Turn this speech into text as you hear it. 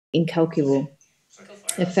incalculable,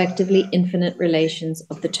 effectively infinite relations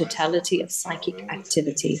of the totality of psychic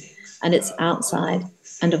activity and its outside,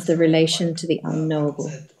 and of the relation to the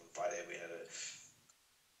unknowable.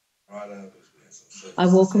 I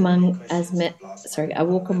walk among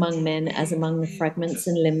men as among the fragments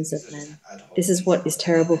and limbs of men. This is what is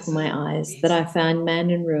terrible for my eyes, that I find man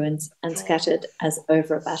in ruins and scattered as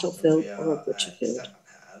over a battlefield or a butcher field.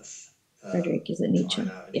 Frederick, is it Nietzsche?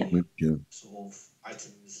 Yeah. sort of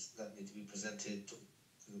items that need to be presented to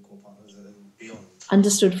the core partners and beyond.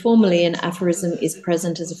 Understood formally, an aphorism is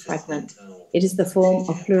present as a fragment. It is the form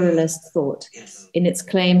of pluralist thought in its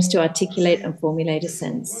claims to articulate and formulate a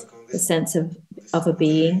sense, the sense of a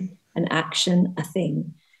being, an action, a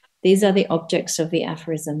thing. These are the objects of the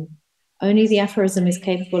aphorism. Only the aphorism is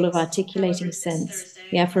capable of articulating sense.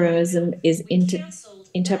 The aphorism is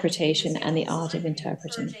interpretation and the art of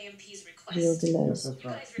interpreting. Gilles Deleuze, yes, that's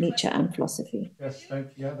right. Nietzsche and philosophy. Yes,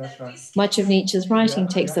 yeah, that's right. Much of Nietzsche's writing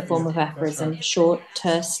takes the form of aphorism, short,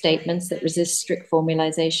 terse statements that resist strict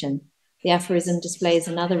formalization. The aphorism displays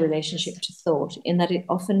another relationship to thought in that it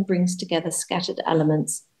often brings together scattered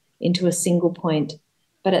elements into a single point,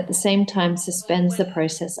 but at the same time suspends the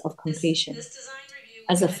process of completion.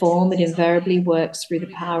 As a form, it invariably works through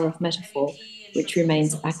the power of metaphor, which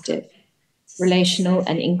remains active, relational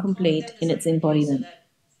and incomplete in its embodiment.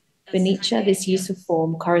 For Nietzsche, this use of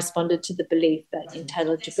form corresponded to the belief that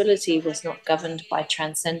intelligibility was not governed by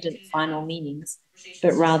transcendent final meanings,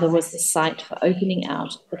 but rather was the site for opening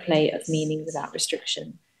out the play of meaning without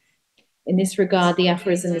restriction. In this regard, the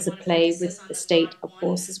aphorism is a play with the state of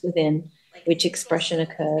forces within which expression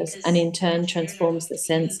occurs, and in turn transforms the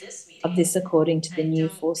sense of this according to the new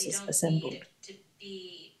forces assembled.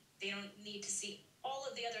 They don't need to see all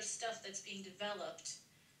of the other stuff that's being developed,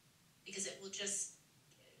 because it will just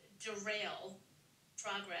derail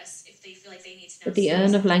progress if they feel like they need to. But the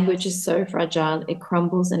urn of language is so fragile, it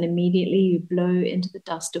crumbles, and immediately you blow into the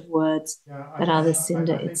dust of words that are the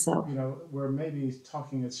cinder think, itself. We're maybe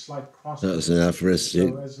talking at slight cross. That's an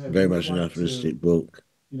aphoristic, very much an aphoristic book.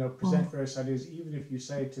 Present various ideas, even if you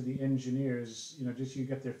say to the engineers, just you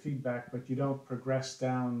get their feedback, but you don't progress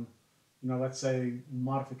down, let's say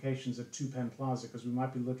modifications at Two Penn Plaza, because we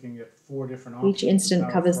might be looking at 4 different options. Each instant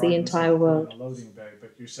covers the entire world. A loading bay,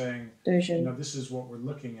 but you're saying, this is what we're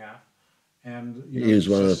looking at. And he was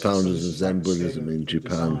one of the founders of Zen Buddhism in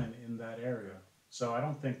Japan. In that area. So I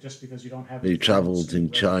don't think just because you don't have. He traveled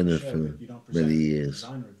in China for many years.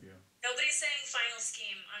 Nobody's saying final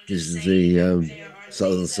scheme. I'm This just is saying the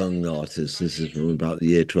Southern Song artist. This is from about the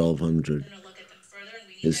year 1200.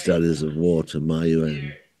 His studies of water, Ma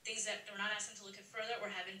Yuan. Things that we're not asking to look at further or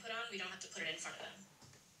have input on, we don't have to put it in front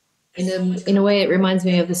of them. In a way, it reminds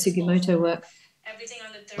me of the Sugimoto work.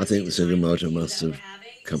 I think the Sugimoto must have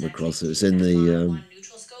come across it. It's in the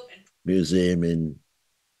museum in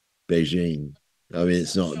Beijing. I mean,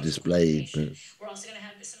 it's not displayed, but we're also going to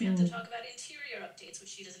have Samantha talk about interior updates, which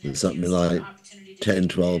she doesn't have. It's something like 10,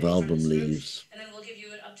 12 album leaves. And then we'll give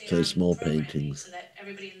you an update so on small paintings. So that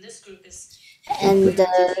everybody in this group is. And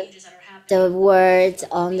the words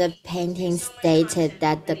on the painting stated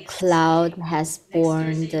that the cloud has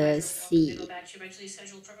borne the sea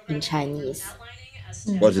in Chinese.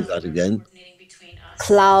 What is that again?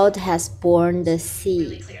 Cloud has borne the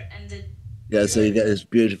sea. Yeah, so you get this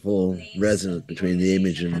beautiful resonance between the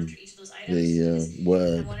image and the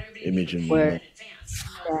word, image and word.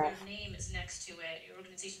 Yeah.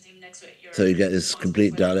 So you get this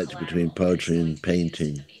complete dialectic between poetry and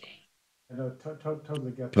painting.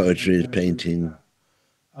 Totally get Poetry is painting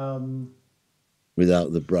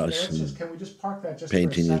without the brush, and can we just park that just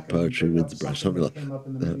painting for a is second? poetry with the brush, something like came up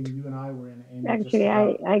in the that. meeting you and I were in, Amy, Actually,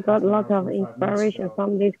 I got a lot of inspiration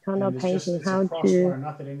from this kind of painting, how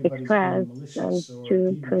to express and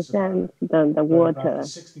to present the water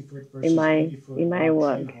in my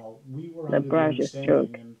work, the brush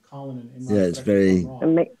stroke. Yeah, it's very.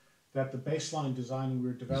 That the baseline design we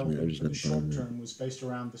were developing for the short term was based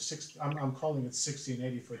around the 60. I'm calling it 60 and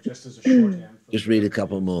 80 foot just as a shorthand. Just read a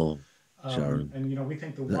couple more, Sharon. And we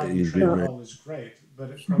think the one trail hall is great,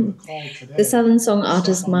 but from the call today. The Southern Song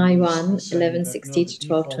artist Ma Yuan, 1160 to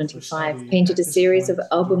 1225, painted a series of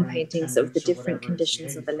album paintings of the different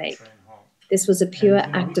conditions of the lake. This was a pure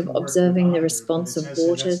act of observing the response of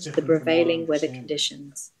water to the prevailing weather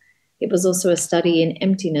conditions. It was also a study in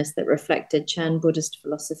emptiness that reflected Chan Buddhist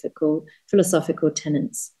philosophical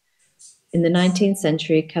tenets. In the 19th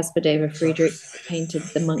century, Caspar David Friedrich painted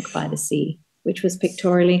The Monk by the Sea, which was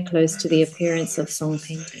pictorially close to the appearance of song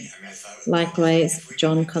painting. Likewise,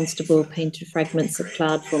 John Constable painted fragments of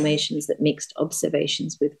cloud formations that mixed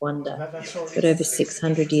observations with wonder, but over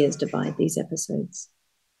 600 years divide these episodes.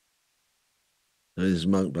 It was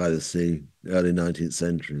Monk by the Sea, early 19th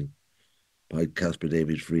century, by Caspar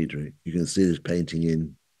David Friedrich. You can see this painting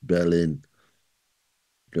in Berlin.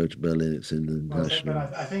 Go to Berlin, it's in the National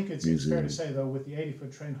I think it's fair to say, though, with the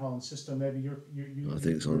 80-foot train hall and system, maybe I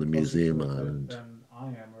think it's on the Museum Island. Than I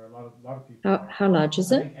am, or a lot of people. How large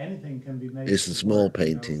is it? Anything can be made. It's a small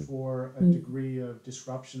painting. For a degree of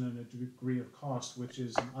disruption and a degree of cost, which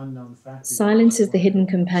is an unknown factor. Silence is the hidden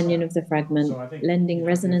companion of the fragment, lending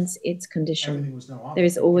resonance its condition. There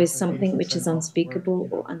is always something which is unspeakable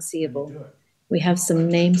or unseeable. We have some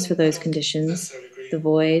names for those conditions: the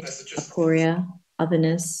void, aporia,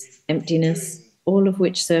 otherness, emptiness, all of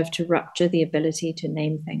which serve to rupture the ability to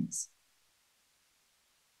name things.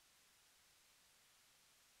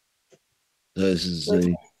 This is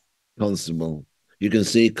the Constable. You can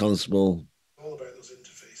see Constable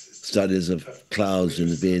studies of clouds in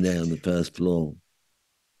the V&A on the first floor.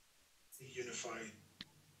 The unified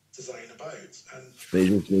design about.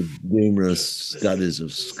 And numerous studies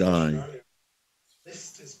of sky.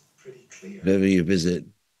 List is pretty clear. If ever you visit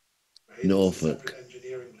Norfolk,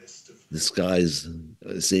 the skies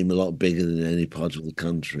seem a lot bigger than any part of the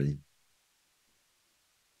country.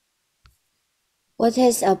 What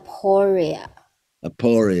is aporia?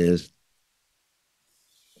 Aporia is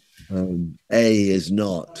A is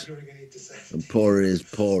not. Aporia is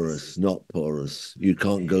porous, not porous. You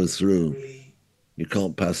can't go through. You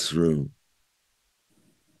can't pass through.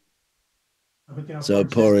 So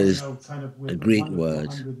aporia is a Greek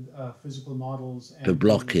word for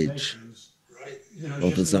blockage,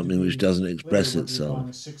 or for something which doesn't express itself.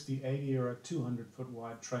 A 60, 80, or a 200-foot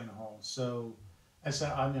wide train hall. So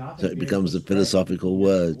it becomes a philosophical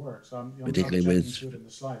word, particularly with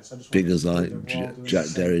figures like Jack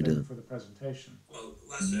Derrida. Well,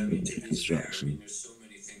 Lester, construction. There's so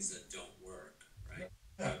many things that don't work, right?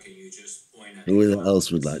 How can you just point out? Who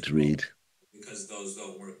else would like to read? Because those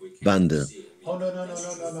don't work, we can't Vanda. Oh, no,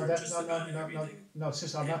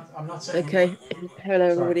 sister, I'm not saying. Okay, hello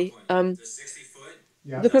everybody.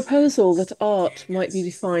 The proposal that art might be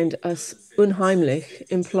defined as unheimlich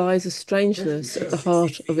implies a strangeness at the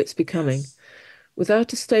heart of its becoming.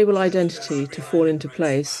 Without a stable identity to fall into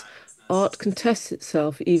place, art contests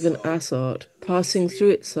itself even as art, passing through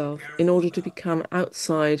itself in order to become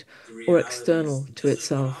outside or external to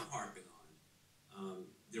itself.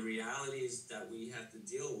 The realities that we have to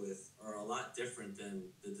deal with are a lot different than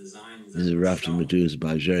the designs. There's a Raft of Medusa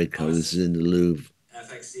by Géricault. This is in the Louvre.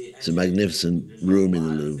 It's a magnificent room in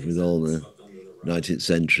the Louvre with all the 19th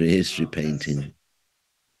century history painting.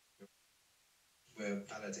 We're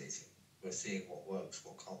validating. We're seeing what works,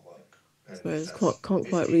 what can't work. So I can't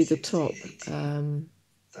quite read the top. On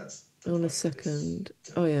a second.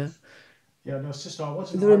 Oh yeah.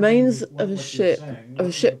 The remains of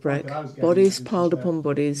a shipwreck, bodies piled upon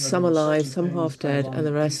bodies, some alive, some half dead, and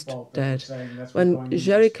the rest dead. When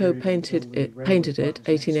Géricault painted it,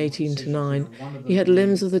 1818 to 9, he had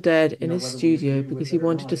limbs of the dead in his studio because he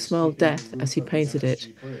wanted to smell death as he painted it.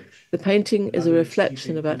 The painting is a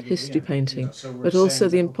reflection about history painting, but also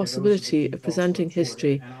the impossibility of presenting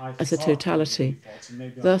history as a totality.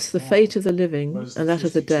 Thus, the fate of the living and that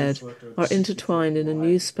of the dead are intertwined in a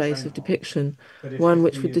new space of depiction, one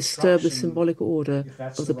which would disturb the symbolic order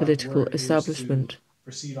of the political establishment.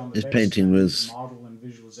 This painting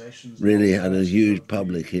really had a huge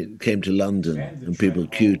public. It came to London and people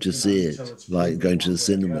queued to see it, like going to the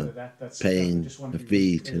cinema, paying a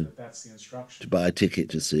fee to buy a ticket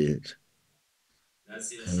to see it. That's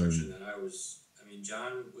the instruction that I was. I mean,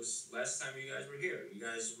 John was last time you guys were here.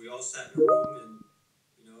 We all sat in a room and,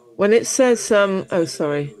 when it says, oh,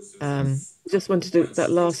 sorry, just wanted to, that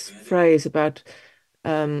last phrase about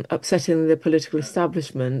upsetting the political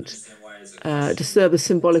establishment, disturb the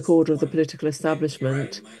symbolic order of the political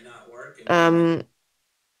establishment.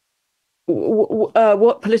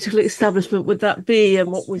 What political establishment would that be,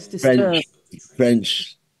 and what was disturbed?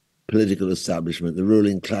 French political establishment, the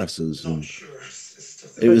ruling classes. And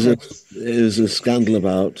it was a scandal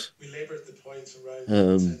about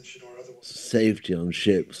safety on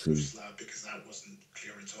ships,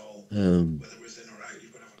 and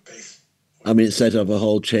I mean, it set up a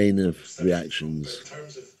whole chain of reactions.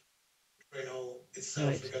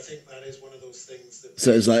 Right.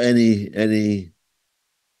 So it's like any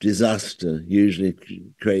disaster usually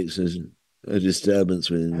creates a disturbance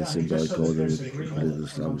within the symbolic order of the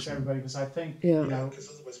establishment. Yeah.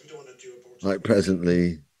 Like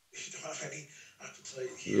presently,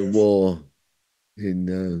 the war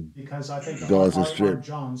in because I think Gaza Strip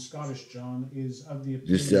John, Scottish John, is of the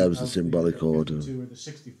just opinion serves a of symbolic the order. 52 or the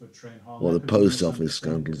 60-foot train hall. Or the That could be post office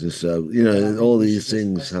scandal. misunderstanding. Just you know, all these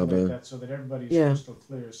things have a that so that everybody's Yeah. crystal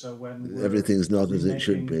clear. So when we're everything's not as it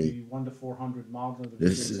should remaking be. the 1 to 400 model of the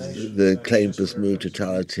This is visualization, the that's claim just for what smooth everybody's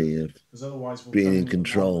gonna use. totality of Because otherwise we'll being come in in with a model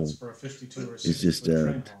control that's for a 52 or is 60-foot train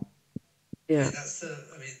disturbed. hall. Yeah. That's the,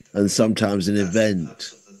 I mean, And sometimes an that's the event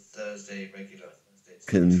purpose of the Thursday regular Thursday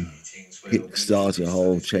can meetings where we kickstart a decide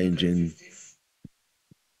whole if we're change in 50,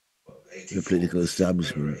 the political 84,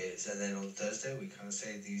 establishment. whatever it is. And then on Thursday we kind of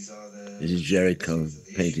say these are the This is Jericho these are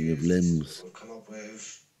the painting of issues, this is limbs. what we've come up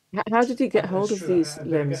with. How did you get That's hold of true. these But I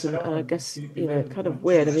limbs? guess I And don't I want to guess, belabor the kind of point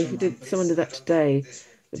weird. I too mean, much if you on did that, someone did I that don't think today, this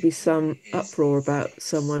one there'd be some particularly is uproar the about fix.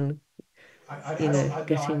 someone, I you know, don't, no,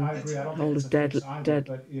 getting I agree. I don't think hold it's of a fix either.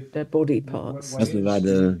 But if dead body what parts. Hasn't is, had you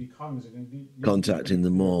need to a be cognizant and need to contact be in the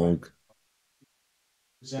clear, right? morgue.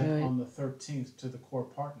 Present Right. on the 13th to the core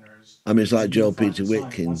partners. I mean, it's like and Joel unify Peter the sign.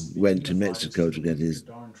 Witkin Once it's been went to unified, it's Mexico to to get the his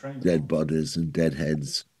darn train dead hall. bodies and dead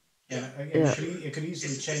heads. And Yeah. it could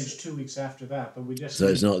easily change 2 weeks after that, but we just So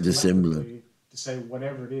it's need not dissimilar. collectively to say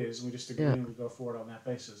whatever it is, and we just agree Yeah. and we go forward on that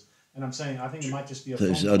basis. And I'm saying, I think it might just be a So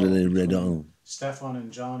phone it's call utterly read between on. Stefan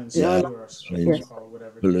and John and Yeah, Sue, or a Strange phone call or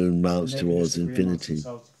whatever, balloon and mounts they can towards just agree amongst infinity.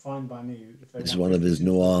 themselves, fine by me. If they It's want one of his 52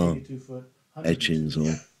 foot, noir 82 foot, etchings 102, or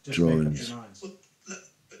just make up drawings. your minds. Well,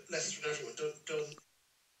 let's everyone don't.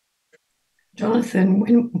 Jonathan,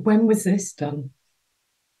 when was this done?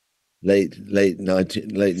 Late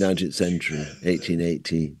 19th century,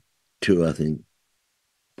 1882, I think.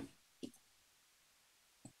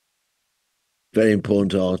 Very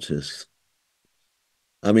important artist.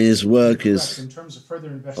 I mean, his work is in terms of further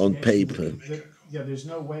on investigation, paper yeah, there's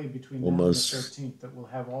no way between almost now and the 13th that we'll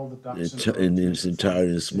have all the ducks in in its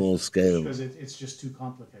entirety, in a small scale. because it's just too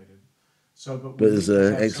complicated. So, but there's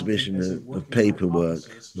an exhibition of paperwork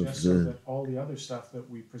of the all the other stuff that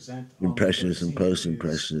we present Impressionists and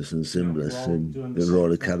post-Impressionists and symbolists in the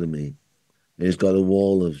Royal Academy. And he's got a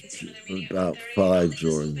wall of about 5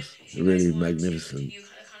 drawings, really magnificent.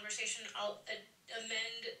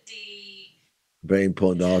 Very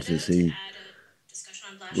important artist. He,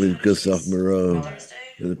 with Gustave Moreau,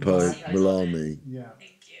 the poet Mallarmé,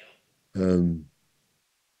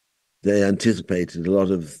 they anticipated a lot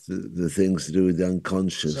of the things to do with the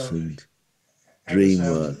unconscious and dream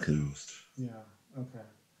work. And yeah, okay.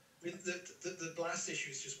 The blast issue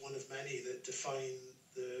is just one of many that define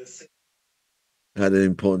the thing. Had an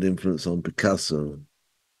important influence on Picasso.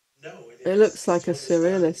 No, it looks like a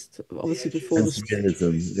surrealist, obviously before And the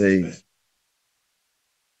surrealism.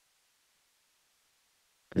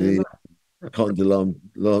 The Comte de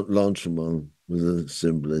Lautréamont was a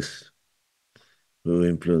symbolist who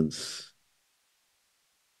influenced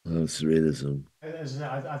surrealism.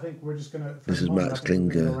 I think we're just going to. This is Max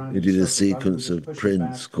Klinger. He did a sequence of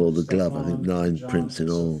prints called The Glove, I think 9 prints in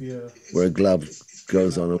all, where a glove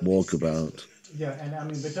goes on a walkabout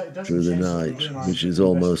through the night, which is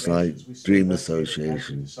almost like dream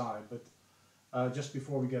association. But just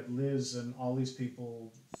before we get Liz and all these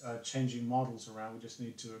people changing models around, we just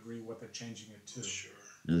need to agree what they're changing it to. Sure.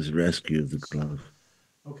 There's rescue of the glove.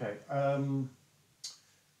 Okay.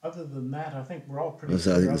 Other than that, I think we're all pretty. I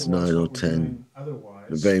think it's 9 or 10. Otherwise,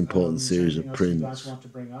 A very important series of prints. You guys want to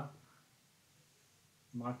bring up,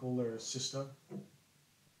 Michael or Sisto? I don't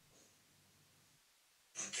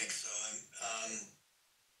think so.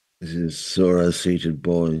 This is Sora Seated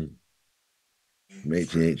Boy from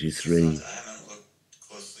 1883. I haven't looked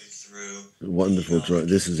closely through. Wonderful drawing.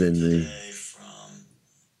 This is in the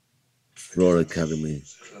Royal Academy.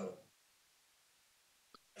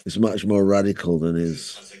 It's much more radical than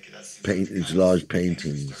his large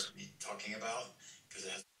paintings.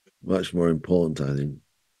 Much more important, I think.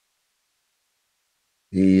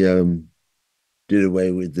 He did away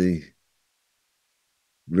with the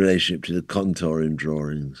relationship to the contouring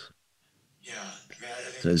drawings. Yeah.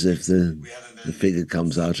 So as if the figure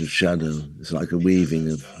comes out of shadow. It's like a weaving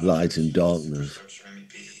of light and darkness,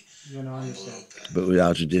 but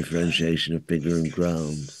without a differentiation of figure and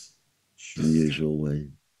ground in the usual way.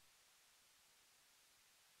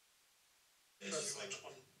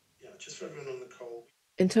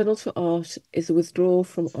 Internal to art is a withdrawal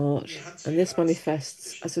from art, and this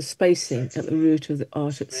manifests as a spacing at the root of the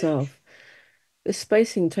art itself. This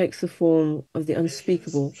spacing takes the form of the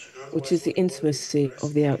unspeakable, which is the intimacy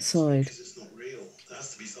of the outside.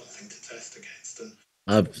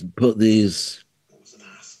 I've put these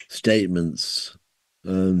statements,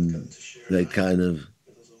 they kind of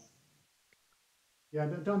Yeah, I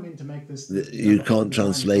don't mean to make this. You can't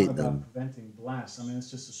translate them. Preventing blasts. I mean, it's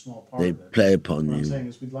just a small part they of it. play upon what you. I'm saying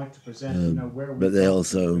is we'd like to present, where but they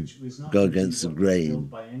also go against the grain.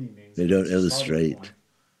 They don't illustrate.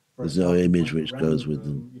 There's no image which goes with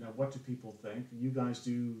them. What do people think? You guys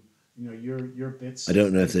do, your bits. I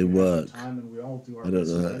don't know if they work. I don't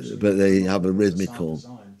know, but they have a rhythmical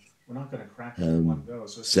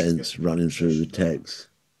sense running through the text.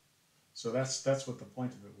 So that's what the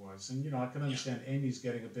point of it was, and I can understand Amy's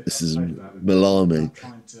getting a bit. This is Mallarmé,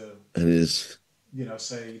 and his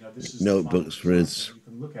this is notebooks for his you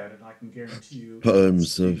can look at it. I can guarantee you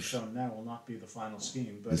poems of shown now will not be the final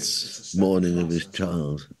scheme, but it's mourning of his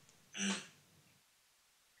child.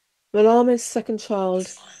 Mallarmé's second child,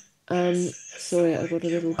 sorry, I got a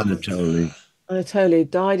little. Anatoly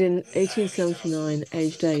died in 1879,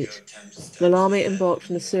 aged 8. Mallarmé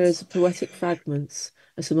embarked on a series of poetic fragments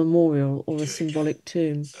as a memorial or a symbolic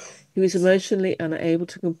tomb. He was emotionally unable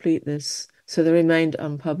to complete this, so they remained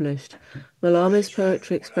unpublished. Mallarmé's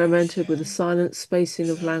poetry experimented with the silent spacing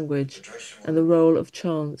of language and the role of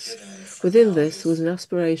chants. Within this was an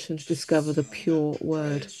aspiration to discover the pure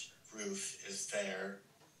word.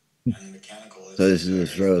 So this is the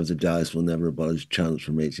throw of the dice will never abolish chants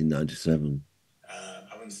from 1897. I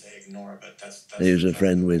wouldn't say ignore it, but that's he was a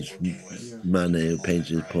friend with Manet who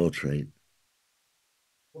painted his portrait.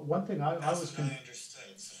 Well, one thing I was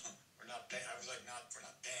understood. So we're not paying. I was like, we're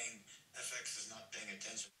not paying. FX is not paying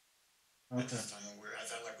attention at this time. I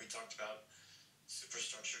felt like we talked about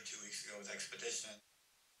superstructure 2 weeks ago with Expedition.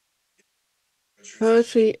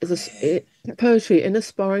 Poetry in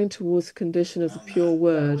aspiring towards the condition of the pure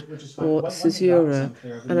word, or caesura,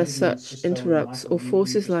 and as such interrupts or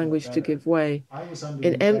forces language to give way.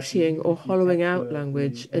 In emptying or hollowing out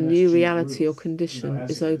language, a new reality or condition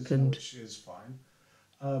is opened.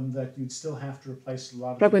 That you'd still have to replace a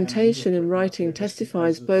lot of fragmentation in writing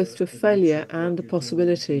testifies both to a failure and a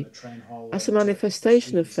possibility. As a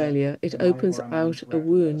manifestation of failure, it opens out a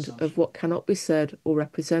wound of what cannot be said or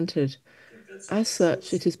represented. As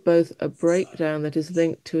such, it is both a breakdown that is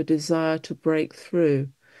linked to a desire to break through.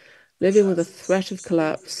 Living with a threat of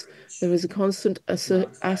collapse, there is a constant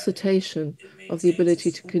assertion of the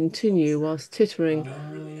ability to continue whilst teetering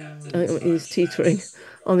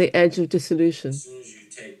on the edge of dissolution.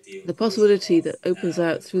 The possibility that opens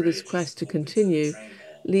out through this quest to continue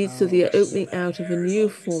leads to the opening out of a new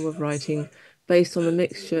form of writing based on the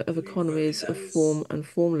mixture of economies of form and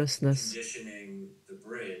formlessness. Conditioning the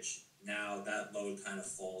bridge, now that load kind of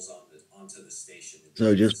falls onto the station.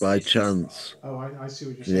 So just by chance, I see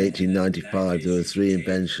what you're in 1895, there were 3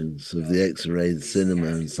 inventions of the X-ray, cinema,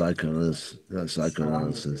 and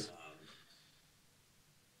psychoanalysis.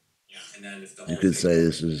 And then if the you could say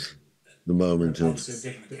this is the moment of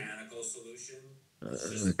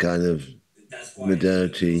a kind of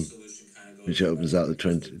modernity which opens out the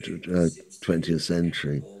 20th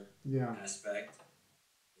century. Yeah.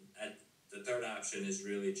 The third option is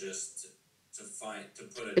really just to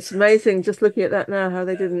put it. It's amazing just looking at that now, how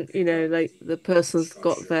they didn't, like the person's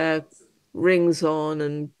got their rings on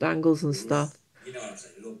and bangles and stuff.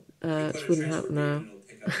 It wouldn't happen now.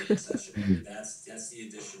 That's the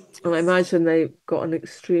additional. And I imagine they got an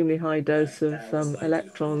extremely high dose of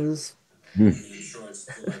electrons.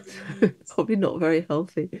 Probably not very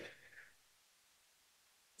healthy.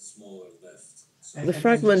 Smaller lift. The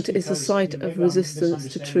fragment is a site of resistance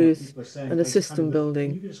to truth and a system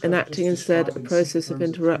building, enacting instead a process of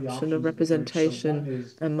interruption of representation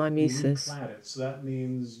and mimesis. So that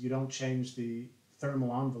means you don't change the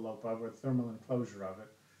thermal envelope of it, or thermal enclosure of it.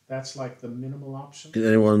 That's like the minimal option. Can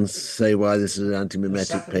anyone say why this is an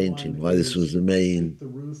anti-mimetic painting? Why this was the main,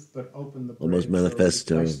 almost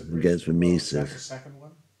manifesto against mimesis? The second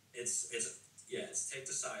one? It's take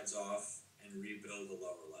the sides off and rebuild the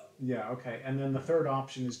lower level. Yeah, okay. And then the third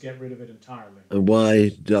option is get rid of it entirely. And why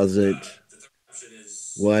does it?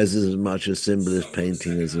 Why is this as much a symbolist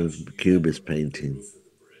painting as a cubist painting?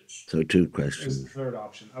 So 2 questions. Is the third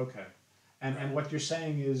option, okay. And what you're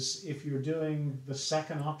saying is, if you're doing the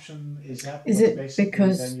second option, is it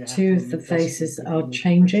because 2 of the faces are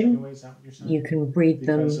changing? You can read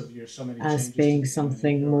them as being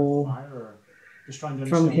something more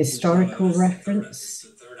from historical reference?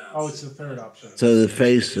 Oh, it's the third option. So the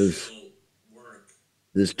faces,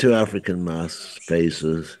 there's 2 African masks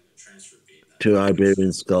faces, 2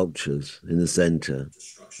 Iberian sculptures in the center,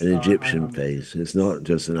 an Egyptian face. It's not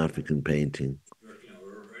just an African painting.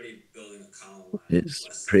 It's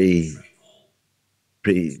pre-Greek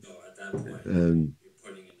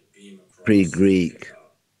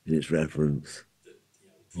in its reference,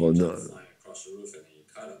 or not.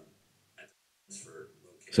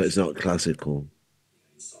 So it's not classical.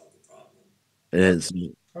 and it's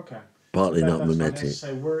Okay. partly not That's fine. As I mimetic.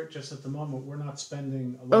 say, we're just at the moment we're not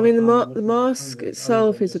spending a I lot mean, of time on the looking at mask alternatives other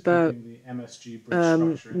itself than is just about keeping the MSG bridge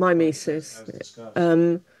structure in place mimesis. as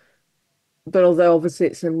discussed. But although obviously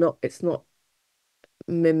it's not Is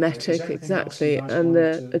there mimetic anything else you exactly, guys and wanted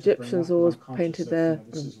the to bring Egyptians up? And always I'm conscious painted of, you their know,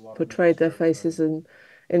 this is a lot of portrayed notes their for everybody. faces in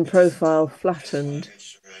profile I just want flattened. to make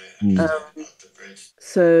sure I Mm. understand about the bridge.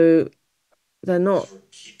 So they're not. We're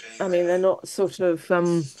keeping I mean, they're not sort of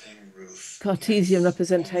existing roof Cartesian length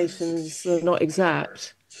only the 60 representations. They're feet not or whatever,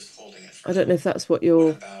 exact. just holding it I for don't know now. if that's what What you're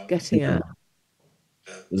about getting at. the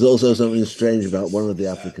There's also something eagle strange about one of surface? the Is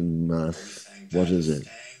that, African are we masks. saying What that is is it?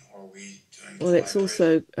 staying, or are we doing the Well, Y it's bridge?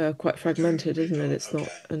 also quite We're doing the fragmented, isn't it? rebuild. It's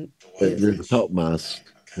not, Okay, and the Y it's The bridge top staying. mask.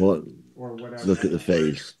 Okay. What? Or whatever. Look at the Then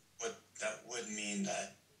face. that would mean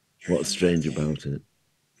that you're What's strange implanting about it?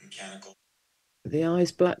 mechanical the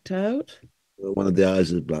eyes blacked out. One of the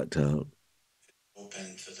eyes is blacked out,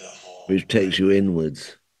 open to the hall, which takes you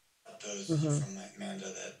inwards. those Uh-huh. from Amanda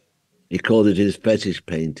that He called it his fetish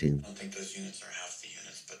painting. I don't think those units are half the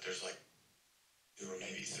units, but there's like 2 or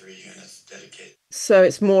maybe 3 units dedicated. So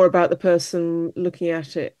it's more about the person looking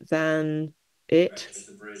at it than it. There's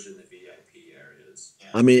the bridge and the VIP areas. Yeah.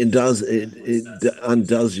 I mean, it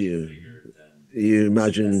undoes you. You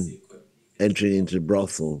imagine entering into a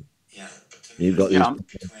brothel. Yeah, but to me, You've got there's these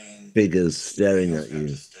between figures staring at you.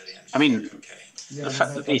 just steady and I mean, okay. Yeah, the no,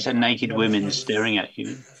 fact that these are naked women staring at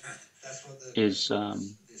you That's what is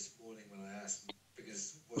this morning when I asked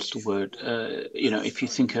because what's the word? You know, if you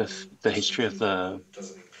think of the history of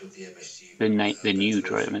doesn't include the MSG the nude,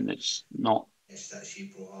 right? I mean, it's not. that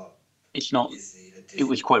she brought up It's not. is the It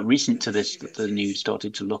was additional quite recent to this that the nude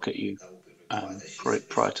started to look at you. that will be required that she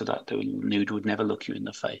Prior to that, the nude would never look you in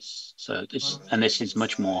the face. So this is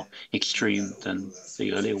much more extreme than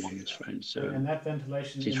the earlier ones, right? So and that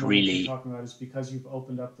ventilation it's in the homes really you're talking about is because you've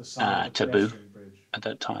opened up the side of the taboo pedestrian bridge. at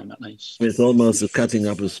that time, at least. It's almost the cutting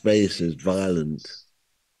up of space is violent.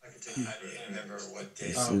 I can take I can't remember what day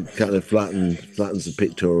It kind of flattens the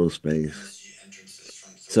pictorial space. MSG entrances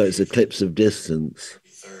from So it's a eclipse of distance.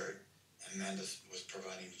 33rd, and Amanda was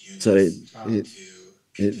providing units So to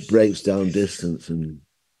it breaks down distance and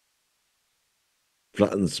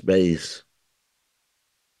flattens space.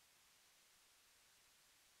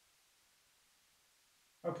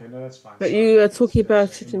 Okay, no, that's fine. But Sorry. you are talking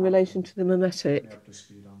about it in relation to the mimetic. Up to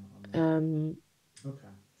speed on that. Okay.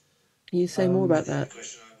 Can you say more about that? The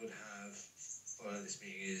question I would have for this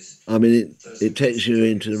meeting is I mean, it takes you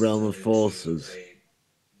into the realm of forces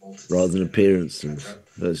rather than appearances.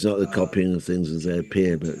 So it's not the copying of things as they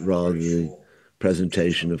appear, but rather the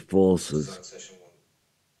presentation of forces.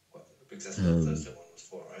 Because that's what Thursday one was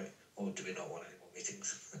for, right? Or do we not want any more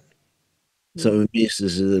meetings? So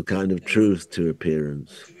mimesis is a kind of truth to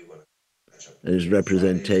appearance, and it's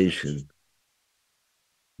representation,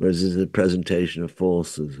 whereas it's a presentation of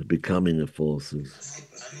forces, a becoming of forces.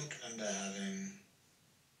 I'm open to having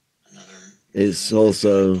another. It's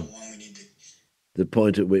also the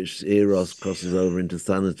point at which Eros crosses over into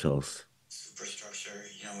Thanatos. Superstructure,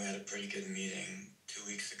 you know, we had a pretty good meeting 2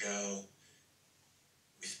 weeks ago.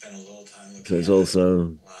 We spent a little time looking So it's at also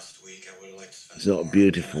it last week. I would have liked to spend it's not more.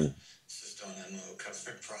 beautiful. Cystone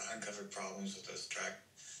uncovered problems with those track.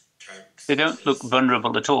 They don't look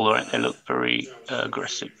vulnerable at all, right? They look very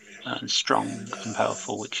aggressive and strong and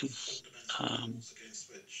powerful, which is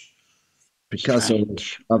Picasso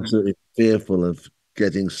was absolutely fearful of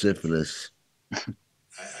getting syphilis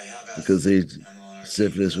because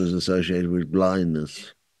syphilis was associated with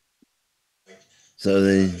blindness. So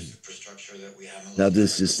they have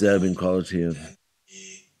this disturbing quality of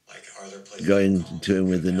going to him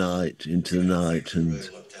with the night, into the night, and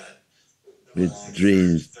with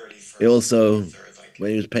dreams. He also,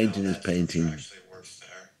 when he was painting his painting,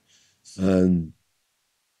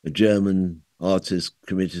 a German artist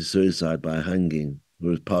committed suicide by hanging, who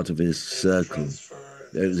was part of his circle.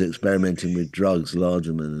 He was experimenting with drugs,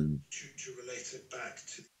 laudanum and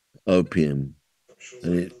opium.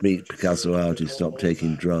 And it freaked Picasso out. He stopped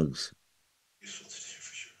taking drugs.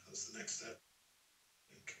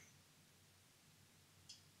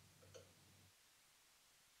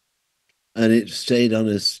 And it stayed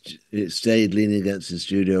it stayed leaning against the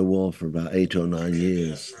studio wall for about 8 or 9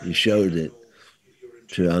 years. He showed it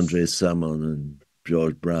to André Samon and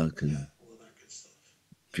George Braque and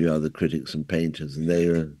a few other critics and painters, and they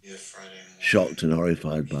were shocked and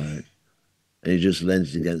horrified by it. And he just leant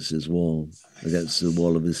it against his wall, against the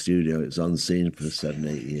wall of his studio. It's unseen for 7,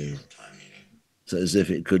 8 years. So as if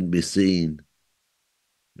it couldn't be seen.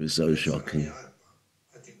 It was so shocking.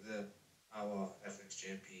 I think that our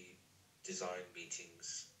FXJMP design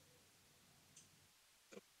meetings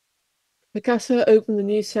Picasso opened the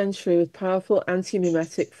new century with powerful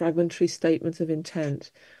anti-mimetic fragmentary statements of intent.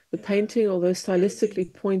 The painting, although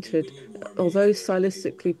stylistically pointed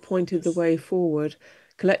the way forward,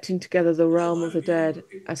 collecting together the realm of the dead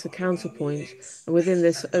as a counterpoint, and within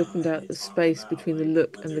this opened out the space between the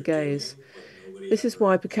look and the gaze. This is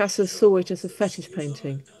why Picasso saw it as a fetish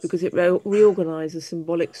painting, because it reorganized the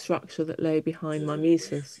symbolic structure that lay behind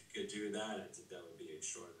mimesis. If you could do that, I think that would be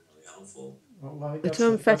extraordinarily helpful. The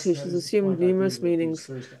term fetish has assumed numerous meanings.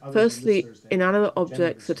 Firstly, inanimate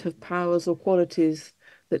objects that have powers or qualities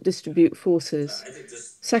that distribute forces.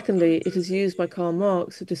 Secondly, it is used by Karl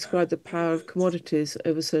Marx to describe the power of commodities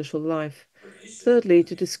over social life. Thirdly,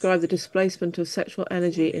 to describe the displacement of sexual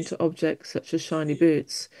energy into objects such as shiny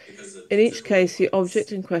boots. In each case, the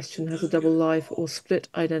object in question has a double life or split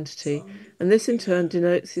identity, and this in turn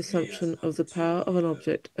denotes the assumption of the power of an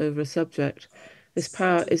object over a subject. This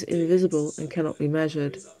power is invisible and cannot be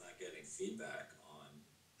measured. I'm not getting feedback on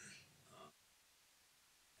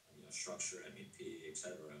structure, MEP,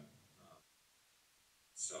 etc.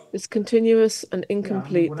 It's continuous and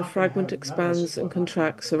incomplete. The fragment expands and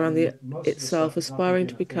contracts around itself, aspiring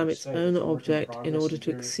to become its own object in order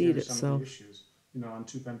to exceed itself. On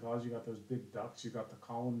Two Pen Plaza, you got those big ducts, you got the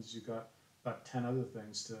columns, you got about 10 other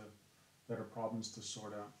things that are problems to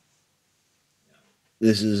sort out.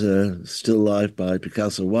 This is a still life by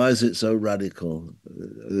Picasso. Why is it so radical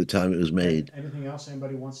at the time it was made? Anything else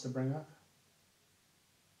anybody wants to bring up?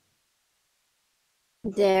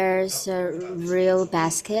 There's a real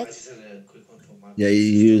basket. Yeah, you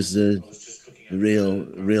use the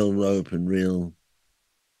real rope and real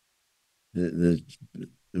the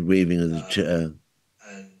weaving of the chair,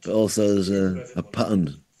 but also there's a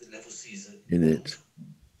pun in it.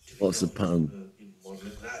 What's the pun?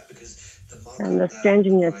 And the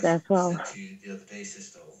strangeness as well.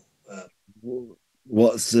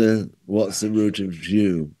 What's the root of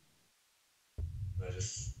Jew?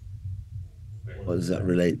 What does that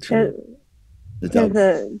relate to? Because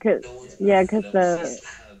the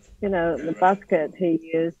basket he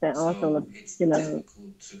used, and also the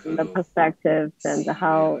perspectives and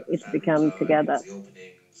how it's become together.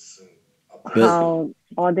 How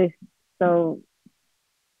all this, so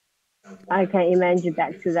I can imagine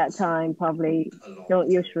back to that time. Probably don't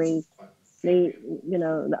usually the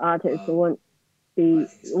artist would be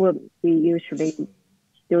usually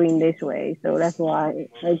doing this way. So that's why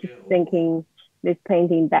I just thinking this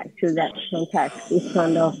painting back to that context is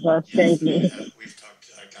kind of strange.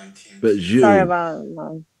 But Jew, sorry about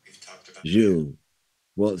Jew,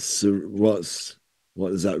 what does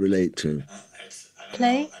that relate to?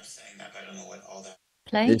 Play.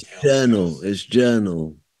 It's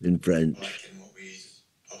journal in French,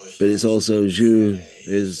 but it's also Jus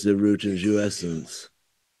is the root of jouissance.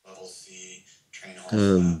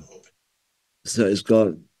 So it's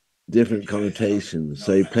got different connotations.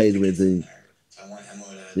 So he played with the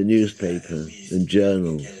newspaper and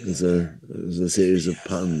journal as a series of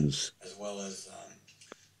puns.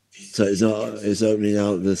 So it's opening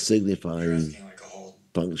out the signifying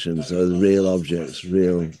function. So the real objects,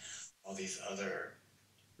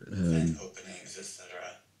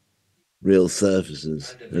 real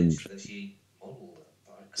surfaces and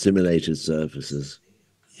simulated surfaces.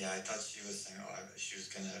 Yeah, I thought she was saying she was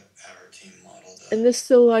going to have her team model that. In this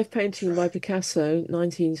still life painting by Picasso,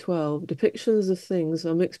 1912, depictions of things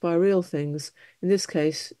are mixed by real things, in this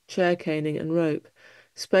case, chair caning and rope.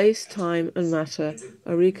 Space, time, and matter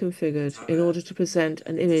are reconfigured in order to present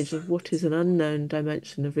an image of what is an unknown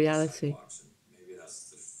dimension of reality.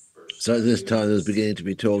 So at this time, there's beginning to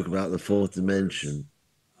be talk about the fourth dimension.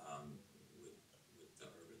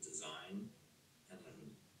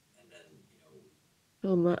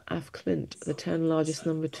 Hilma af Klint, the 10 largest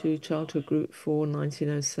number 2 childhood group for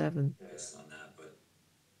 1907.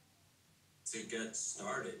 To get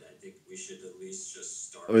started, I think we should at least just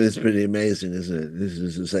start. I mean, it's pretty amazing, isn't it? This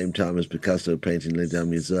is the same time as Picasso painting Les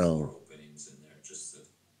Demoiselles.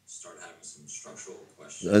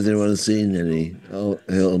 Has anyone seen any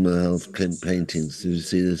Hilma af Klint paintings? Did you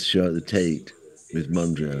see this show at the Tate with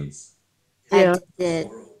Mondrian? Yeah. I did.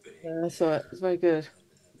 Yeah, I saw it. It's very good.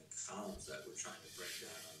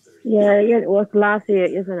 Yeah, it was last year,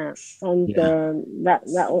 isn't it? And that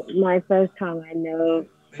was my first time I know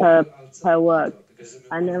her work.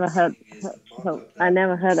 I never heard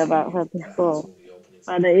about her before,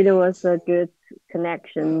 but it was a good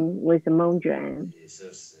connection with Mondrian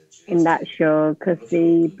in that show because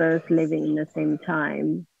they both living in the same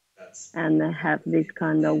time and have this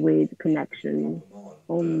kind of weird connection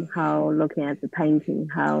on how looking at the painting,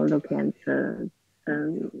 how looking at the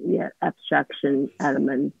abstraction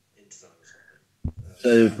elements. So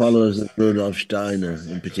Sam is followers of Zach Rudolf Berman, Steiner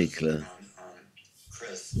Zach in particular,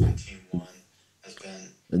 Chris on Team One has been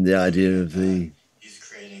and the looking idea at of that. the He's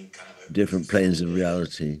creating kind of a different planes of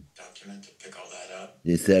consolidated reality, document to pick all that up.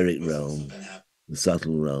 the etheric What's also realm, been happening, the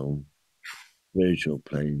subtle realm, spiritual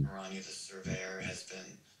plane, Ronnie the Surveyor has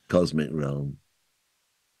been cosmic realm.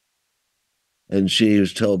 And she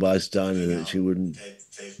was told by Steiner that she wouldn't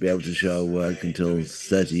they've be able to produced show a her work survey. until WSP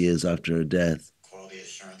 30 is years after her death. quality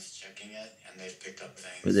assurance checking it, and they've picked up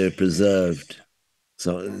But things they were that you may not have preserved.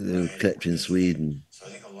 So they were right kept or in missing. Sweden. So I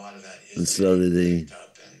think a lot of that And is slowly getting picked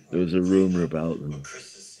up there was a and cleaned rumor up. about What them.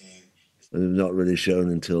 Chris is seeing is But they're not really shown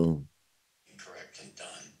until incorrect and done.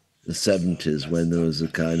 the So 70s, that's when the there was a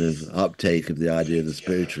document that kind of he's uptake of the idea of putting the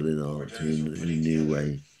together. spiritual in What we're art doing is we're in a putting new together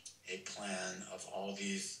way. a plan of all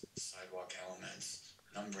these sidewalk elements,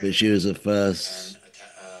 numbering But she was the them, first,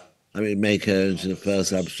 make her into the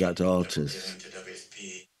first abstract artist. giving to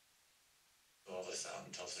WSP all this out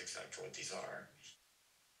and tell us exactly what these are.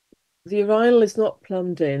 The urinal is not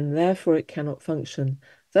plumbed in, therefore it cannot function.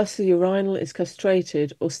 Thus the urinal is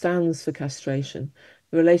castrated or stands for castration,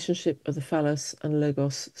 the relationship of the phallus and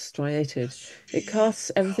logos striated. It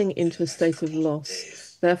casts everything into a state of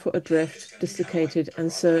loss, therefore adrift, dislocated, and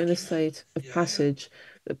so in a state of passage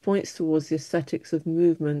that points towards the aesthetics of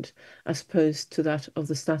movement as opposed to that of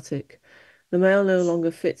the static. The male no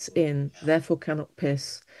longer fits in, therefore cannot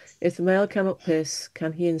piss. If the male cannot piss,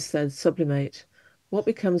 can he instead sublimate? What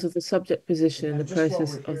becomes of the subject position in the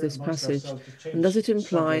process of this passage, and does it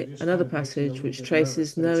imply another passage which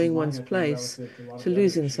traces knowing one's place to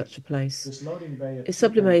losing such a place? Is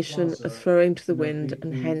sublimation a throwing to the wind,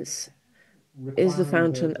 and hence is the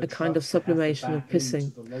fountain a kind of sublimation of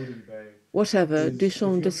pissing? Whatever,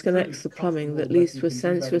 Duchamp disconnects the plumbing that leads to a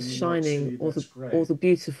sensuous shining or the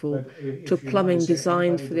beautiful to a plumbing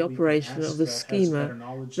designed for the operation of the schema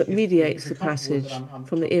that mediates the passage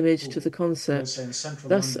from the image to the concept,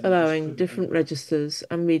 thus allowing different registers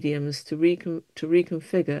and mediums to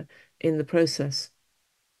reconfigure in the process.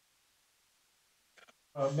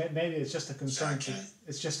 Maybe it's just a concern.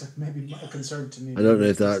 Maybe a concern to me. I don't know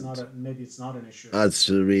if that maybe it's not an issue. adds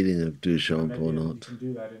to the reading of Duchamp or not. You can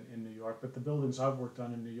do that in New York, but the buildings I've worked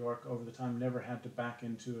on in New York over the time never had to back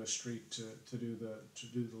into a street to do the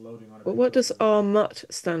loading on it. But what does RMUT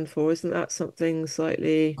stand for? Isn't that something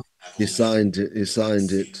slightly? He signed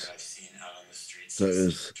it. So it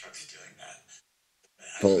was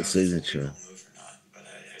false signature.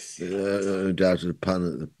 No doubt a pun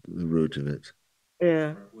at the root of it.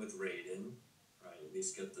 Yeah. With radon, right? At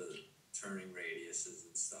least get the turning radiuses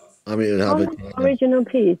and stuff. I mean, it would have original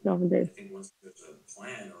piece of this. I think once there's a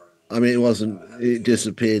plan or it wasn't. It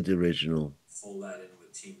disappeared. The original. Fold that in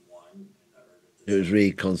with Team One. It was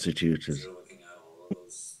reconstituted. You're looking at all of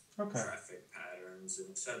those traffic patterns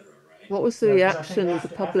and etc. Right? What was the reaction of the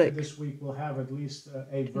public? After this week, we'll have at least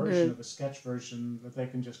a version of a sketch version that they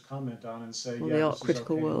can just comment on and say, the art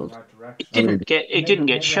critical world. It didn't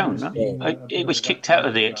get shown. No? It was kicked out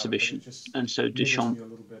of the exhibition, and so Duchamp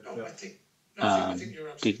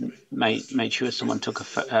made sure someone took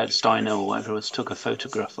Steiner or whatever was took a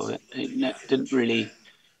photograph of it. It didn't really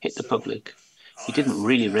hit the public. He didn't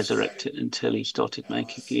really resurrect it until he started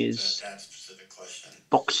making his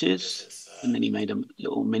boxes, and then he made a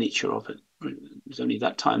little miniature of it. It was only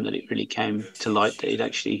that time that it really came to light that it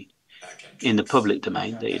actually, in the public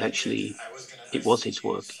domain, that it was his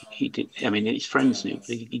work. He did. I mean, his friends knew.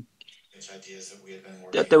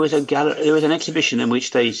 There was an exhibition in which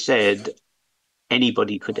they said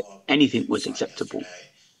anything was acceptable,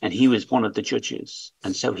 and he was one of the judges,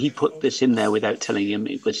 and so he put this in there without telling him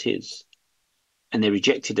it was his, and they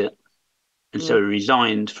rejected it, and so he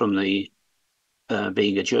resigned from the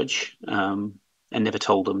being a judge, and never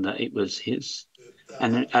told them that it was his,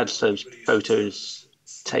 and had those photos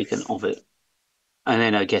taken of it, and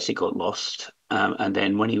then I guess it got lost, and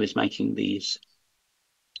then when he was making these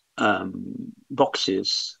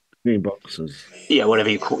boxes. Green boxes. Yeah, whatever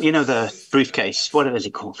you call, the briefcase, whatever is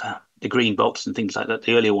it called, the green box and things like that,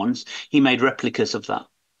 the earlier ones. He made replicas of that,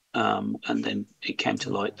 and then it came to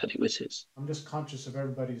light that it was his. I'm just conscious of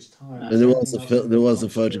everybody's time. And there was a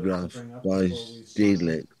photograph by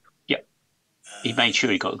Diedlich. Yeah, he made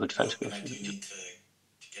sure he got a good photograph of it.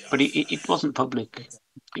 But it wasn't public.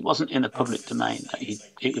 It wasn't in the public domain that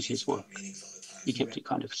it was his work. He kept it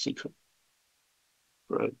kind of secret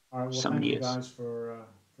for some years. Thank you guys for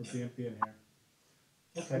being here.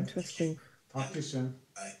 Okay. Interesting. Talk to you soon.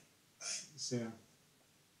 Bye. See ya.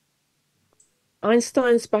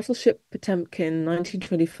 Einstein's Battleship Potemkin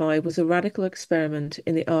 1925 was a radical experiment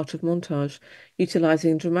in the art of montage,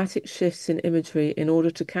 utilizing dramatic shifts in imagery in order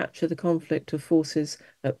to capture the conflict of forces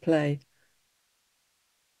at play.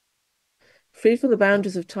 Free from the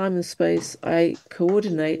boundaries of time and space, I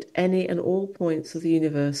coordinate any and all points of the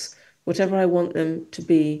universe, whatever I want them to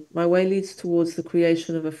be. My way leads towards the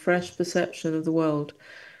creation of a fresh perception of the world.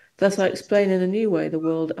 Thus, I explain in a new way the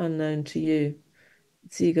world unknown to you.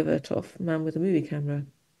 Dziga Vertov, man with a movie camera.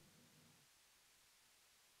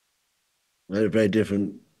 I had a very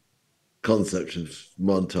different concept of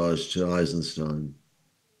montage to Eisenstein.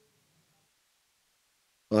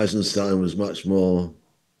 Eisenstein was much more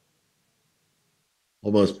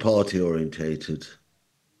almost party orientated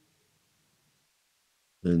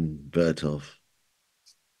than Vertov.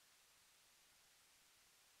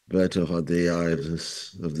 Vertov had the eye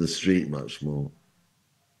of the street much more.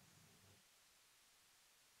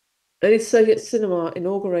 Early Soviet cinema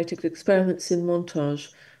inaugurated experiments in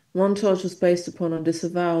montage. Montage was based upon a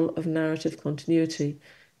disavowal of narrative continuity.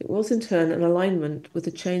 It was in turn an alignment with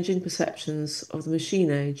the changing perceptions of the machine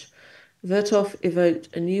age. Vertov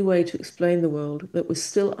evoked a new way to explain the world that was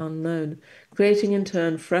still unknown, creating in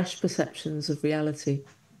turn fresh perceptions of reality.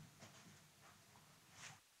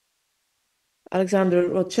 Alexander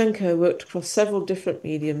Rodchenko worked across several different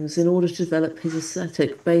mediums in order to develop his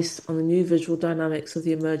aesthetic based on the new visual dynamics of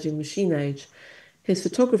the emerging machine age. His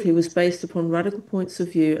photography was based upon radical points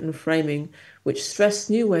of view and framing, which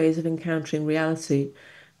stressed new ways of encountering reality.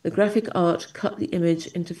 The graphic art cut the image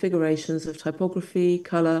into figurations of typography,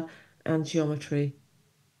 color, and geometry.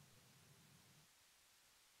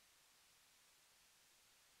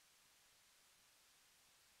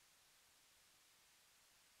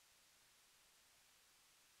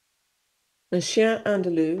 Le Chien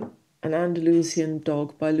Andalou, An Andalusian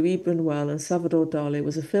Dog by Louis Buñuel and Salvador Dali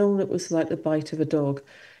was a film that was like the bite of a dog.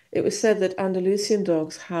 It was said that Andalusian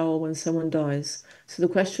dogs howl when someone dies, so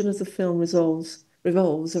the question of the film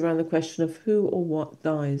revolves around the question of who or what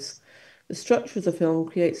dies. The structure of the film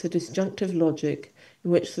creates a disjunctive logic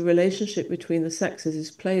in which the relationship between the sexes is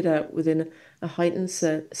played out within a heightened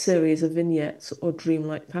series of vignettes or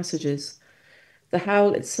dreamlike passages. The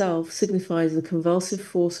howl itself signifies the convulsive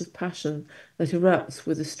force of passion that erupts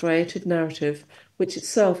with the striated narrative, which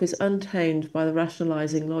itself is untamed by the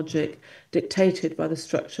rationalizing logic dictated by the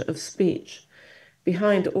structure of speech.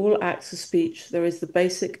 Behind all acts of speech, there is the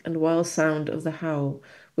basic and wild sound of the howl,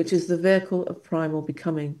 which is the vehicle of primal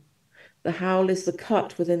becoming. The howl is the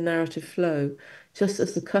cut within narrative flow, just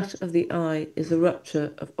as the cut of the eye is the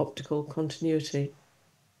rupture of optical continuity.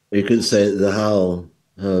 You could say that the howl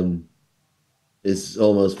it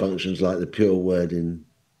almost functions like the pure word in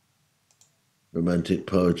romantic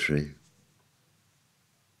poetry.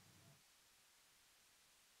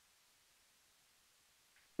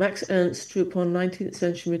 Max Ernst drew upon 19th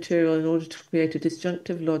century material in order to create a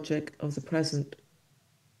disjunctive logic of the present.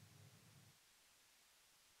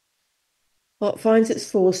 Art finds its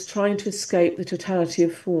force trying to escape the totality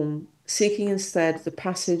of form, seeking instead the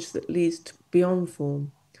passage that leads to beyond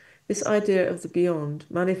form. This idea of the beyond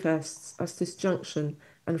manifests as disjunction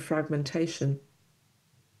and fragmentation.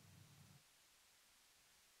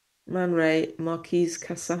 Man Ray, Marquise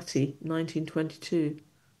Casati, 1922.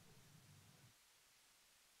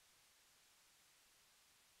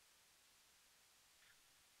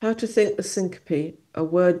 How to think the syncope, a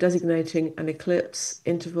word designating an eclipse,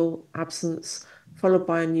 interval, absence, followed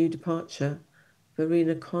by a new departure.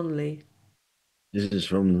 Verena Conley. This is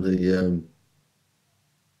from the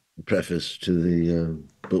preface to the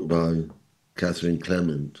book by Catherine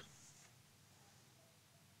Clement,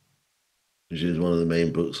 which is one of the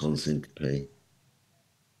main books on syncope.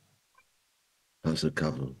 That's a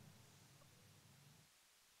cover.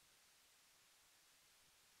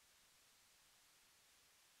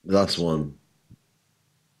 Last one.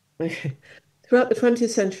 Throughout the 20th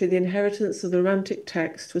century, the inheritance of the romantic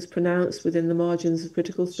text was pronounced within the margins of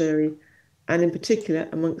critical theory, and in particular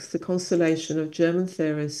amongst the constellation of German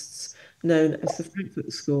theorists known as the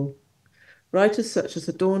Frankfurt School. Writers such as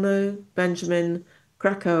Adorno, Benjamin,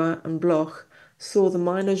 Kracauer, and Bloch saw the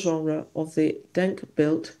minor genre of the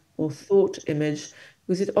Denkbild, or thought image,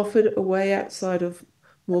 because it offered a way outside of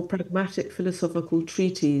more pragmatic philosophical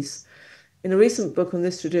treatises. In a recent book on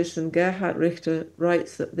this tradition, Gerhard Richter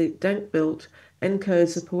writes that the Denkbild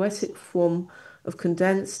encodes a poetic form of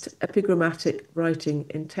condensed epigrammatic writing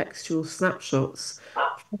in textual snapshots,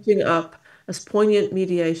 popping up as poignant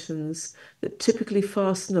mediations that typically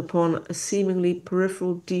fasten upon a seemingly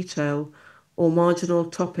peripheral detail or marginal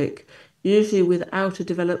topic, usually without a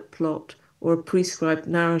developed plot or a prescribed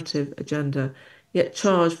narrative agenda, yet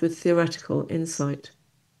charged with theoretical insight.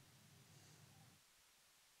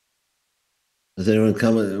 Has anyone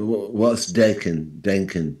come? What's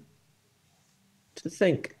Denken? To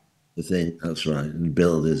think. To think, that's right. And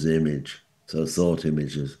build his image. So thought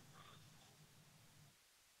images.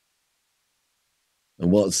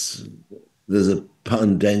 And there's a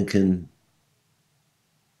pun, Denken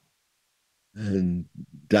and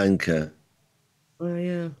Danke. Oh,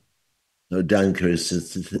 yeah. So Danke is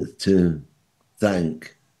to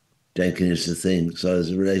thank, Denken is to think. So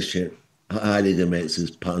there's a relationship. Heidegger makes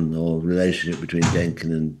this pun or relationship between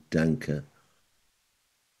Denken and Danke.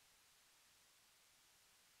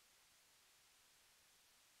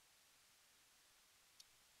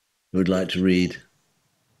 Who would like to read?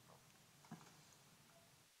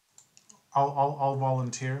 I'll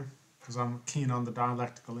volunteer because I'm keen on the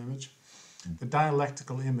dialectical image. The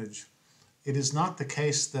dialectical image. It is not the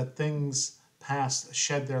case that things past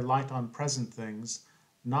shed their light on present things,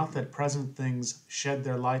 not that present things shed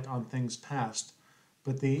their light on things past,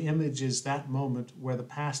 but the image is that moment where the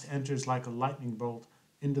past enters like a lightning bolt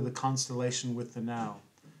into the constellation with the now.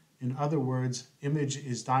 In other words, image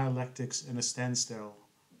is dialectics in a standstill.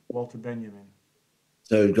 Walter Benjamin.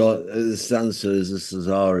 So we've got the standstill is the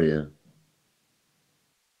Caesarea,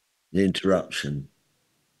 the interruption.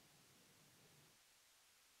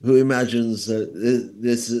 Who imagines that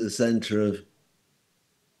this is the center of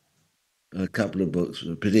a couple of books,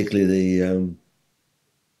 particularly the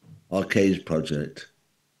Arcade Project?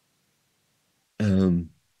 But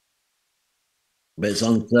it's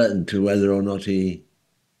uncertain to whether or not he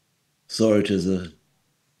saw it as a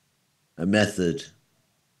method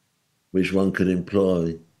which one could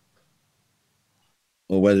employ,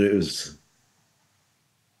 or whether it was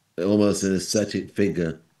almost an aesthetic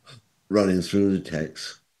figure running through the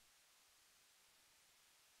text.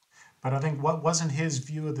 But I think what wasn't his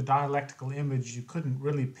view of the dialectical image, you couldn't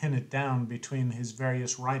really pin it down between his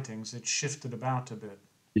various writings. It shifted about a bit.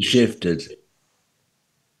 It shifted.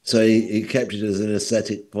 So he kept it as an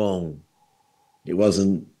aesthetic form. It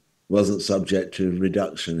wasn't subject to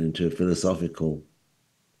reduction into a philosophical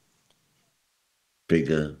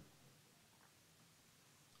figure.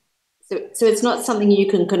 So it's not something you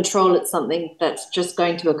can control, it's something that's just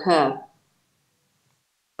going to occur.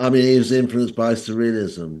 I mean, he was influenced by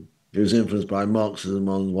surrealism. He was influenced by Marxism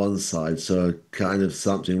on one side, so kind of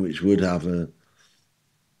something which would have a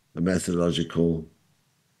methodological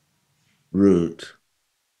root.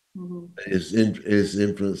 Mm-hmm. His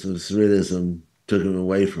influence of surrealism took him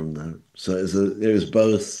away from that. So it was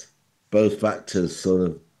both factors sort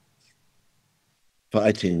of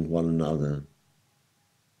fighting one another.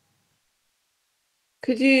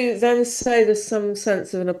 Could you then say there's some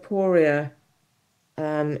sense of an aporia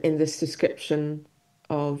in this description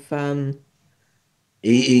of...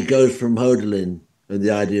 He goes from Hölderlin and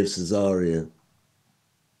the idea of Caesarea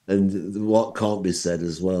and what can't be said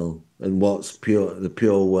as well, and what's the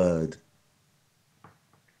pure word.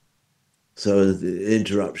 So the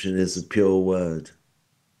interruption is a pure word.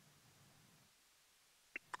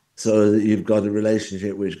 So you've got a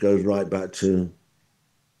relationship which goes right back to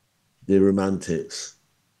the Romantics.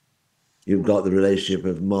 You've got the relationship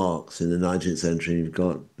of Marx in the 19th century. You've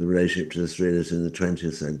got the relationship to the Surrealists in the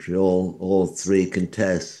 20th century. All three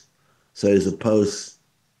contest. So he's a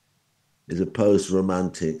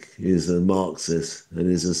post-romantic. He's a Marxist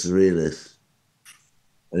and he's a Surrealist,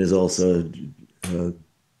 and he's also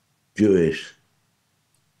Jewish.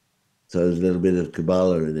 So there's a little bit of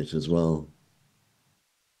Kabbalah in it as well.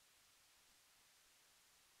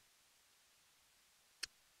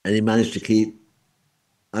 And he managed to keep,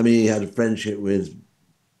 I mean, he had a friendship with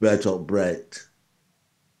Bertolt Brecht.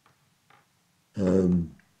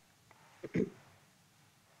 And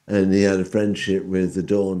he had a friendship with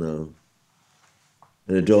Adorno.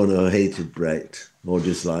 And Adorno hated Brecht, or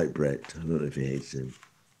disliked Brecht. I don't know if he hated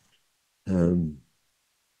him.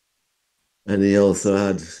 And he also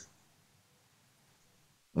had,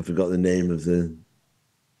 I forgot the name of the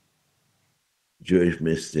Jewish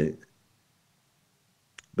mystic,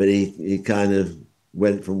 but he kind of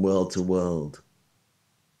went from world to world.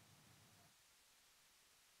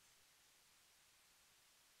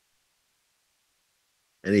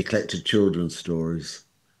 And he collected children's stories.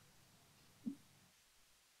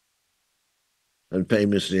 And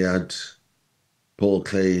famously had Paul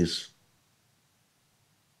Klee's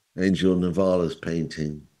Angel Navala's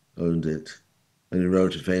painting, owned it. And he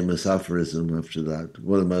wrote a famous aphorism after that,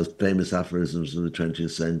 one of the most famous aphorisms of the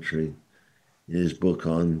 20th century. In his book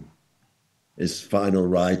on his final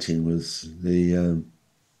writing was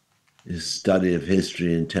his study of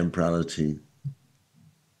history and temporality,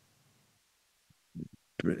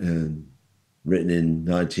 written in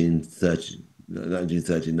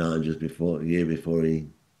 1939, just before, a year before he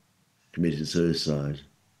committed suicide.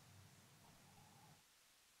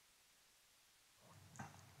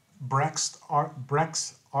 Brecht's art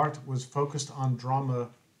was focused on drama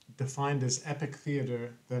defined as epic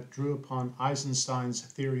theater that drew upon Eisenstein's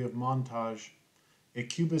theory of montage, a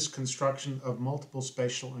cubist construction of multiple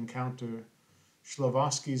spatial encounter,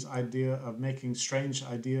 Shklovsky's idea of making strange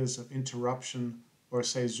ideas of interruption or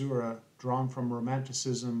caesura drawn from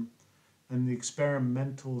Romanticism, and the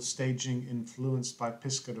experimental staging influenced by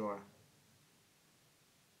Piscator.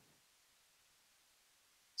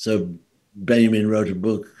 So Benjamin wrote a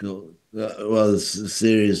book, well, a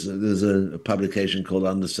series, there's a publication called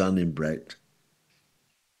Understanding Brecht.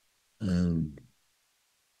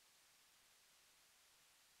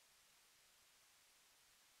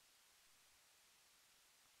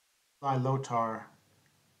 By Lothar,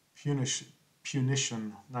 Punition,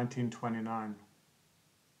 1929.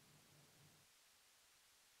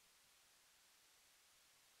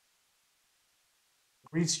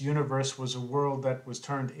 Greek's universe was a world that was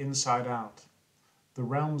turned inside out. The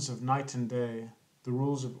realms of night and day, the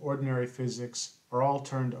rules of ordinary physics, are all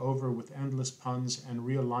turned over with endless puns and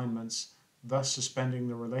realignments, thus suspending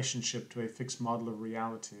the relationship to a fixed model of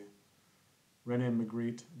reality. René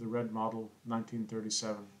Magritte, The Red Model,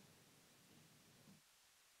 1937.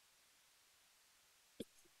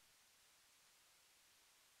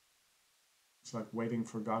 It's like Waiting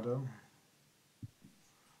for Godot.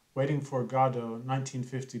 Waiting for Godot,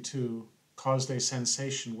 1952, caused a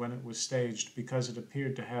sensation when it was staged because it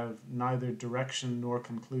appeared to have neither direction nor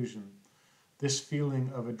conclusion. This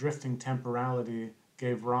feeling of a drifting temporality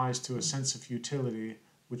gave rise to a sense of futility,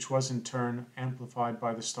 which was in turn amplified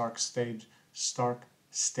by the stark stage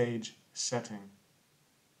setting.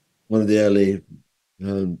 One of the early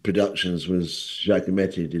productions was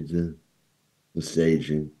Giacometti did the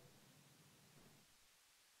staging.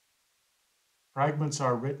 Fragments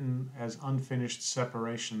are written as unfinished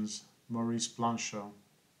separations, Maurice Blanchot,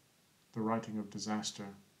 The Writing of Disaster.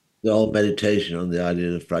 The whole meditation on the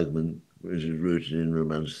idea of fragment, which is rooted in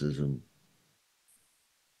Romanticism.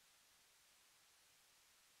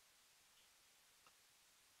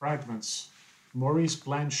 Fragments. Maurice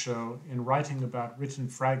Blanchot, in writing about written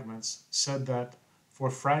fragments, said that for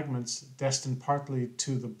fragments destined partly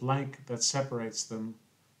to the blank that separates them,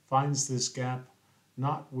 finds this gap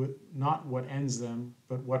not what ends them,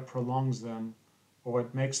 but what prolongs them, or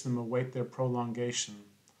what makes them await their prolongation,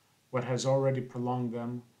 what has already prolonged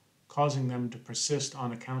them, causing them to persist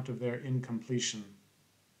on account of their incompletion.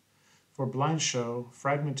 For Blanchot,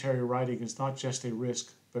 fragmentary writing is not just a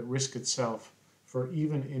risk, but risk itself, for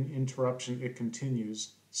even in interruption it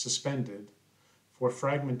continues, suspended, for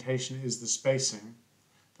fragmentation is the spacing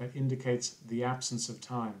that indicates the absence of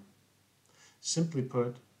time. Simply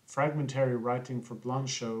put, fragmentary writing for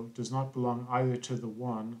Blanchot does not belong either to the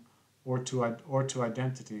one or to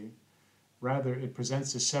identity. Rather, it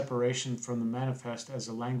presents a separation from the manifest as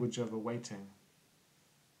a language of awaiting.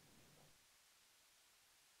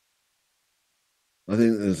 I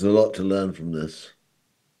think there's a lot to learn from this.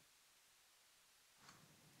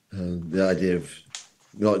 The idea of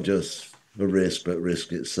not just a risk, but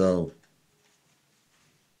risk itself.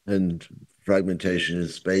 And fragmentation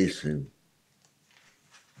is spacing.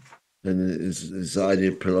 And it's this idea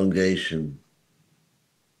of prolongation.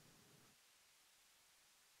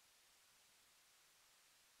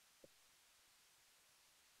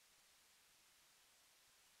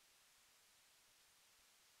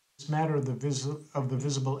 This matter of the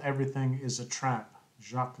visible everything is a trap,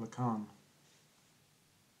 Jacques Lacan.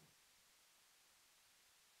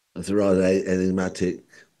 That's a rather enigmatic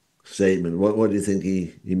statement. What do you think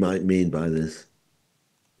he might mean by this?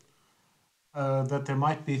 That there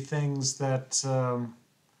might be things that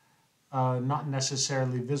not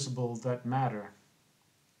necessarily visible that matter.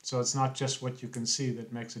 So it's not just what you can see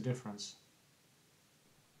that makes a difference.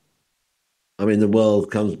 I mean, the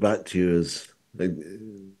world comes back to you as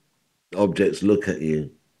objects look at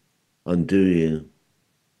you, undo you.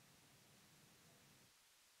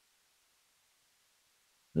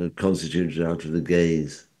 They're constituted out of the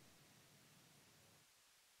gaze.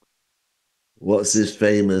 What's this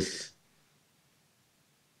famous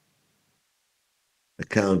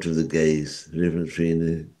account of the gaze, the difference between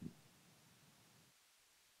the...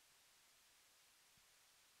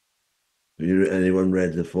 Have anyone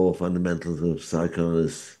read The Four Fundamentals of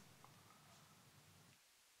Psychoanalysis?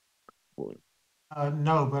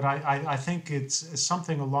 No, but I think it's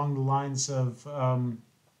something along the lines of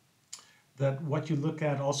that what you look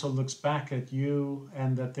at also looks back at you,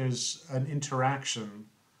 and that there's an interaction.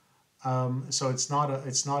 So it's not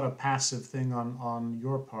a passive thing on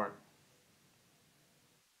your part.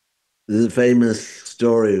 There's a famous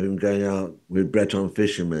story of him going out with Breton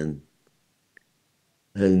fishermen,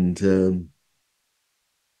 and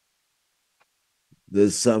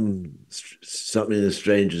there's something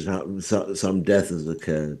strange has happened, some death has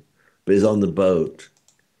occurred, but he's on the boat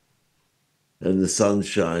and the sun's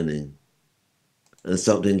shining and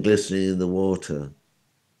something glistening in the water,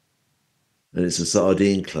 and it's a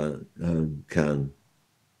sardine can.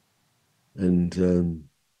 And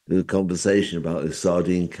there's a conversation about this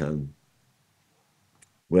sardine can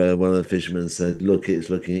where one of the fishermen said, "Look, it's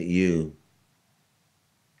looking at you."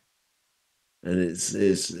 And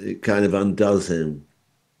it kind of undoes him.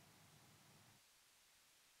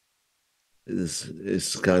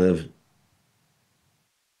 It's kind of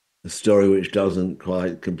a story which doesn't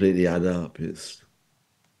quite completely add up. So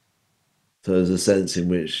there's a sense in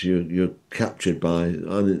which you're captured by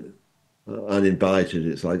uninvited.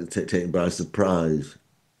 It's like taken by surprise.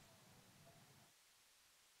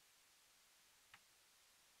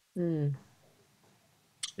 Mm.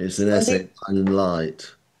 It's an essay in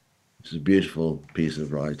light. It's a beautiful piece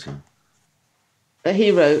of writing. That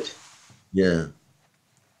he wrote. Yeah.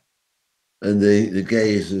 And the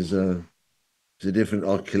gaze is a different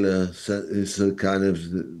ocular. It's a kind of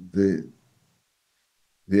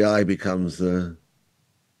the eye becomes is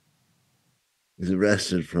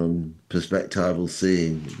arrested from perspectival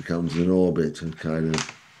seeing. It becomes an orbit, a kind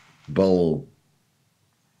of bowl.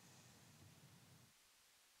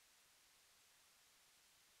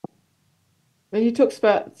 When he talks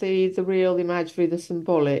about the real, the imaginary, the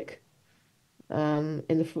symbolic, in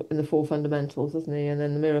the four fundamentals, doesn't he? And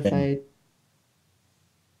then the mirror fade.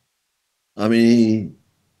 I mean,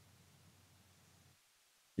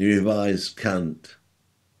 he revised Kant,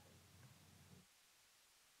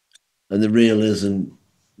 and the real isn't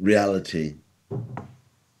reality.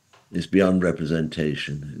 It's beyond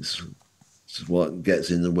representation. It's what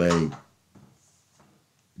gets in the way.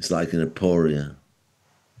 It's like an aporia.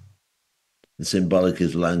 The symbolic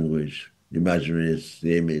is language. The imaginary is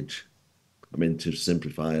the image. I mean, to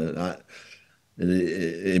simplify it, and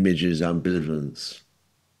the image is ambivalence.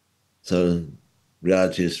 So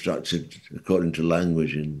reality is structured according to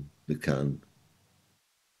language in the Kant.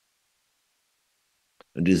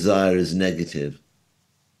 And desire is negative.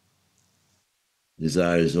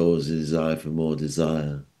 Desire is always a desire for more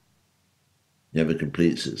desire. Never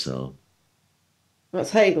completes itself.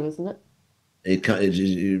 That's Hegel, isn't it?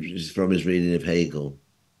 It's from his reading of Hegel.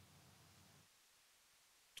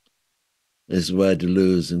 This is where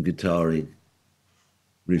Deleuze and Guattari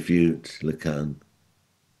refute Lacan.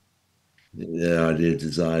 The idea of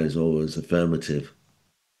desire is always affirmative.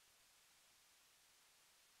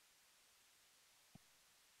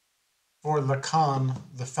 For Lacan,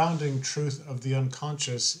 the founding truth of the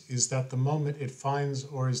unconscious is that the moment it finds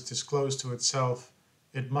or is disclosed to itself,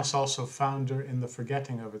 it must also founder in the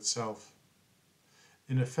forgetting of itself.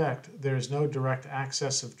 In effect, there is no direct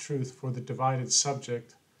access of truth for the divided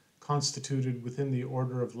subject constituted within the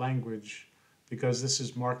order of language, because this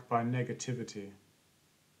is marked by negativity.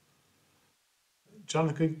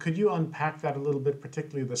 Jonathan, could you unpack that a little bit,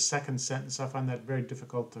 particularly the second sentence? I find that very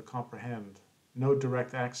difficult to comprehend. No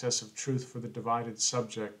direct access of truth for the divided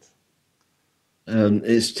subject.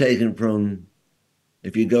 It's taken from,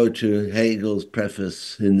 if you go to Hegel's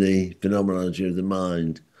preface in the Phenomenology of the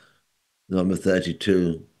Mind, number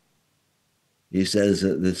 32, he says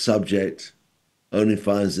that the subject only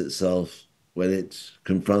finds itself when it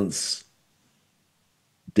confronts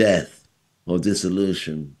death or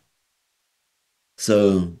dissolution.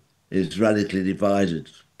 So it's radically divided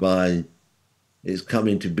by its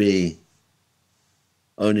coming to be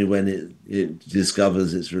only when it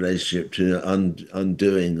discovers its relationship to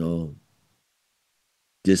undoing or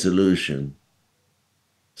dissolution.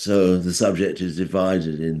 So the subject is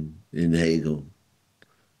divided in Hegel.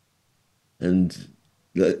 And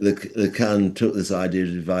Lacan took this idea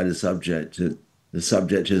to divide a subject. The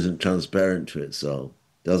subject isn't transparent to itself,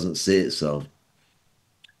 doesn't see itself.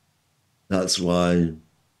 That's why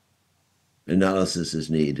analysis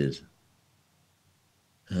is needed.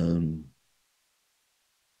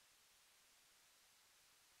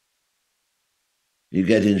 You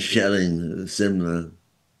get in Schelling a similar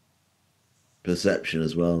perception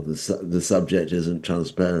as well. The subject isn't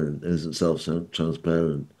transparent, isn't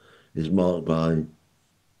self-transparent. It's marked by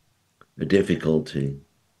a difficulty.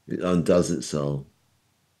 It undoes itself.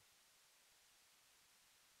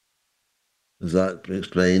 Does that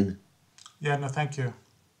explain? Yeah, no, thank you.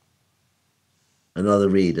 Another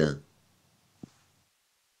reader.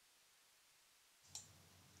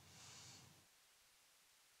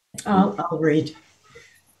 I'll read.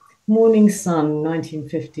 Morning Sun,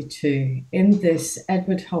 1952. In this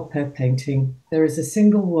Edward Hopper painting, there is a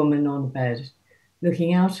single woman on a bed,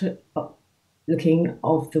 looking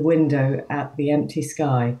of the window at the empty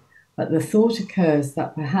sky. but the thought occurs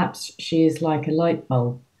that perhaps she is like a light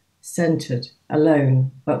bulb, centered,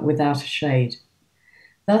 alone, but without a shade.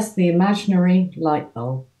 Thus, the imaginary light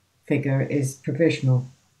bulb figure is provisional,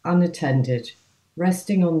 unattended,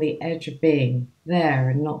 resting on the edge of being, there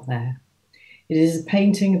and not there. It is a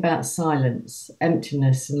painting about silence,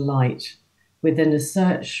 emptiness, and light, within a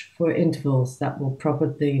search for intervals that will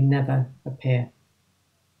probably never appear.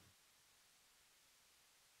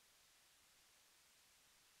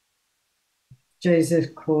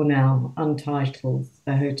 Joseph Cornell, Untitled,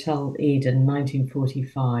 The Hotel Eden,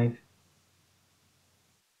 1945.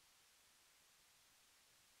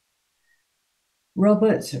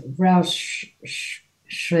 Robert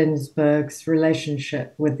Rauschenberg's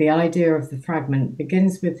relationship with the idea of the fragment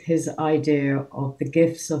begins with his idea of the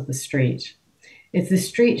gifts of the street. If the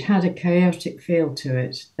street had a chaotic feel to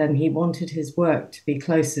it, then he wanted his work to be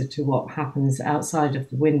closer to what happens outside of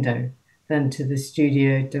the window than to the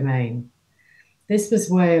studio domain. This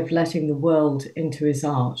was a way of letting the world into his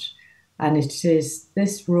art, and it is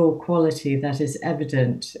this raw quality that is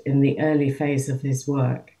evident in the early phase of his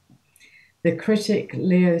work. The critic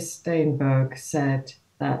Leo Steinberg said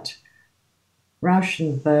that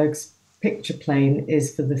Rauschenberg's picture plane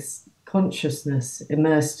is for the consciousness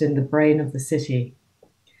immersed in the brain of the city.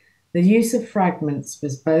 The use of fragments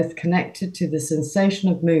was both connected to the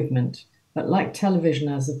sensation of movement, but like television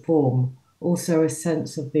as a form, also a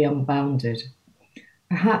sense of the unbounded.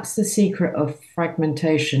 Perhaps the secret of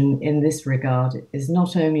fragmentation in this regard is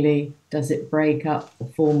not only does it break up the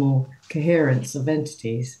formal coherence of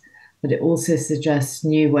entities, but it also suggests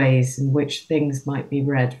new ways in which things might be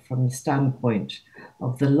read from the standpoint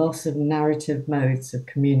of the loss of narrative modes of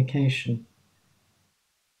communication.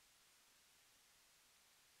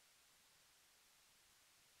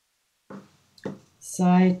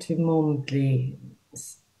 Cy to Montbly,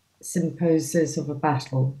 Symposies of a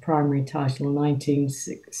Battle, primary title,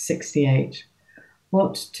 1968.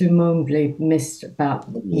 What to Montbly missed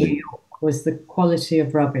about New York was the quality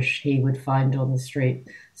of rubbish he would find on the street.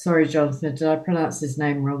 Sorry, Jonathan, did I pronounce his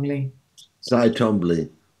name wrongly? Cy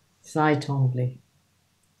Twombly. Cy Twombly.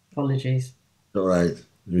 Apologies. All right.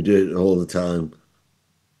 We do it all the time.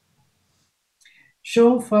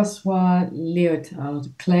 Jean-François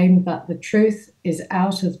Lyotard claimed that the truth is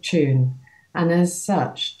out of tune and as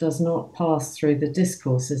such does not pass through the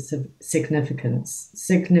discourses of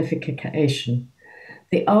signification.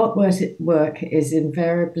 The artwork is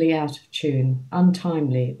invariably out of tune,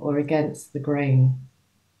 untimely, or against the grain.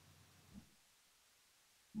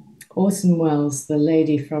 Orson Welles, The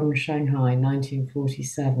Lady from Shanghai,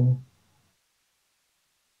 1947.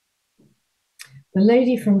 The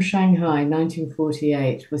Lady from Shanghai,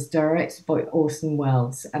 1948, was directed by Orson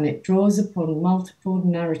Welles, and it draws upon multiple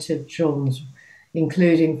narrative genres,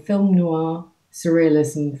 including film noir,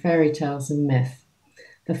 surrealism, fairy tales, and myth.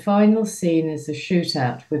 The final scene is a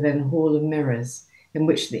shootout within a hall of mirrors, in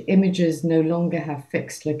which the images no longer have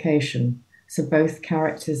fixed location, so both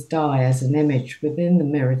characters die as an image within the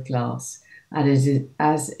mirrored glass, as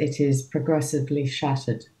it is progressively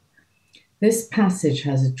shattered. This passage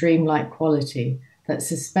has a dreamlike quality that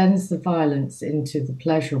suspends the violence into the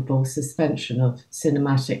pleasurable suspension of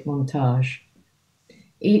cinematic montage.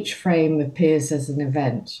 Each frame appears as an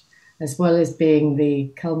event, as well as being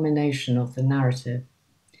the culmination of the narrative.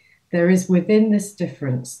 There is within this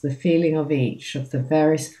difference the feeling of each of the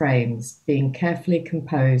various frames being carefully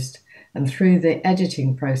composed and through the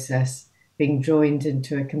editing process being joined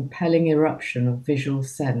into a compelling eruption of visual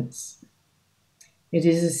sense. It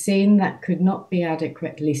is a scene that could not be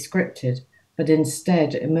adequately scripted, but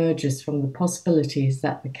instead emerges from the possibilities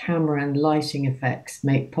that the camera and lighting effects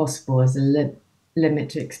make possible as a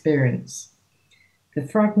limit experience. The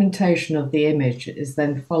fragmentation of the image is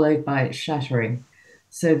then followed by its shattering,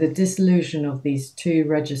 so the dissolution of these two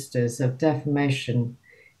registers of deformation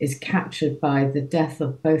is captured by the death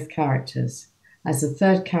of both characters, as the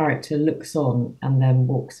third character looks on and then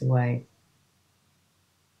walks away.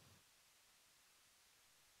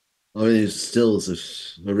 I mean, his stills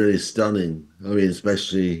are really stunning. I mean,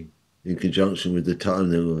 especially in conjunction with the time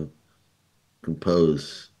they were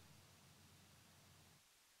composed.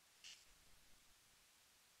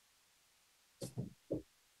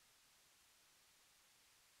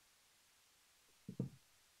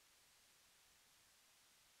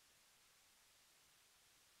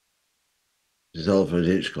 This is Alfred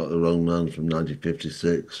Hitchcock, The Wrong Man from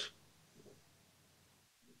 1956.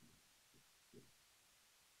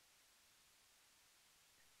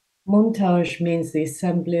 Montage means the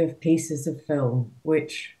assembly of pieces of film,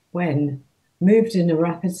 which, when moved in a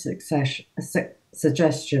rapid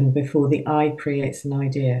suggestion before the eye creates an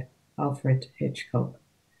idea. Alfred Hitchcock.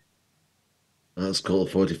 That's called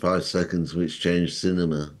 45 Seconds, which changed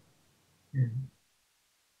cinema.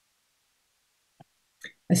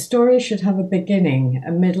 A story should have a beginning,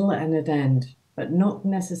 a middle, and an end, but not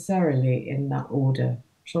necessarily in that order.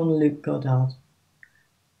 Jean-Luc Godard.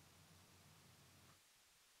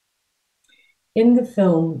 In the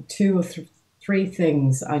film Two or Three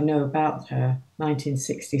Things I Know About Her,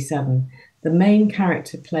 1967, the main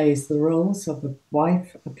character plays the roles of a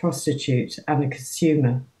wife, a prostitute, and a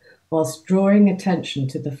consumer, whilst drawing attention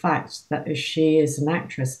to the fact that she is an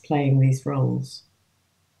actress playing these roles.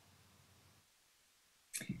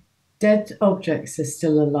 Dead objects are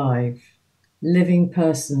still alive. Living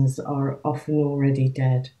persons are often already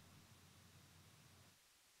dead.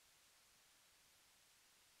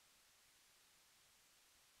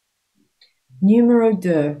 Numero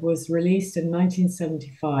 2 was released in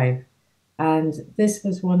 1975, and this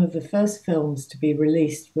was one of the first films to be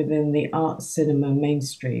released within the art cinema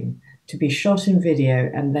mainstream, to be shot in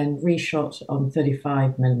video and then reshot on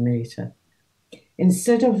 35mm.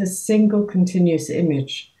 Instead of a single continuous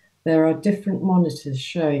image, there are different monitors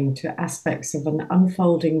showing to aspects of an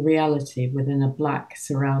unfolding reality within a black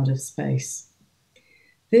surround of space.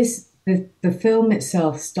 The film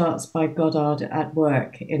itself starts by Godard at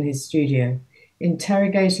work in his studio,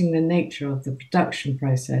 interrogating the nature of the production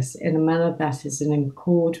process in a manner that is in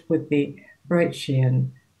accord with the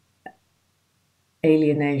Brechtian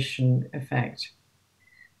alienation effect.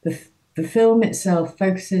 The film itself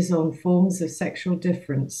focuses on forms of sexual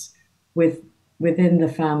difference within the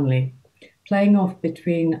family, playing off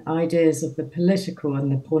between ideas of the political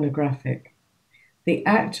and the pornographic. The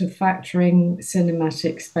act of factoring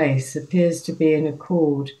cinematic space appears to be in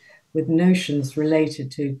accord with notions related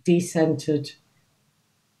to decentered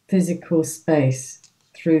physical space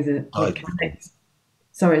through the mechanics.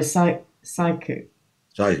 Sorry,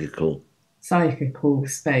 psychical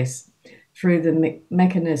space through the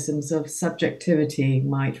mechanisms of subjectivity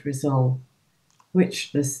might resolve,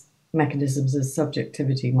 which the mechanisms of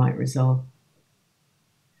subjectivity might resolve.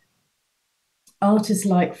 Art is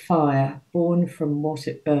like fire, born from what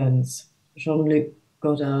it burns. Jean-Luc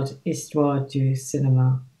Godard, Histoire du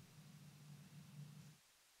cinéma.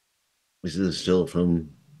 This is still from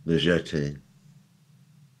Le Jetée,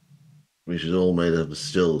 which is all made up of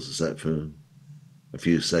stills except for a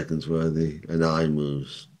few seconds where an eye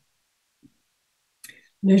moves.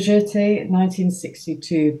 Le Jetée,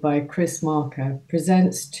 1962, by Chris Marker,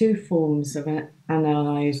 presents two forms of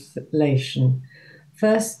annihilation.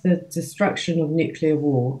 First, the destruction of nuclear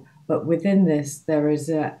war, but within this, there is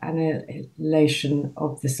an annihilation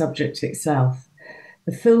of the subject itself.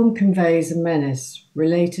 The film conveys a menace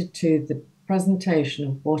related to the presentation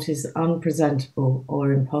of what is unpresentable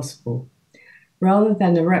or impossible. Rather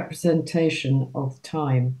than a representation of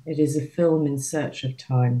time, it is a film in search of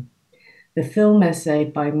time. The film essay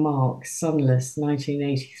by Mark, Sunless,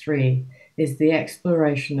 1983, is the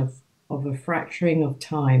exploration of a fracturing of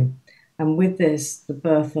time, and with this, the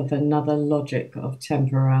birth of another logic of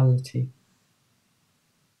temporality.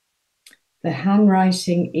 The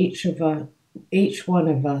handwriting each one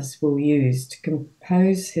of us will use to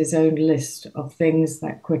compose his own list of things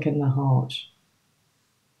that quicken the heart.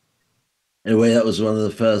 In a way, that was one of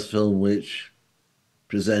the first films which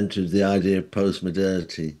presented the idea of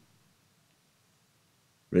post-modernity.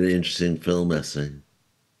 Really interesting film essay.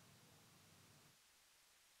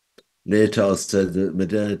 Lyotard said that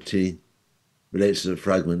modernity relates to the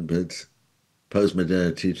fragment, but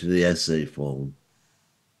post-modernity to the essay form.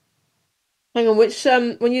 Hang on, which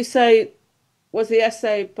when you say was the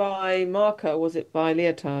essay by Marker or was it by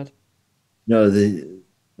Lyotard? No, the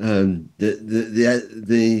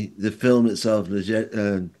film itself was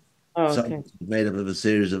made up of a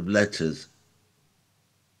series of letters,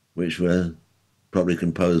 which were probably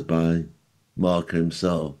composed by Marker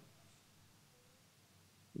himself.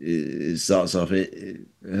 It starts off, a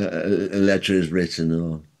letter is written,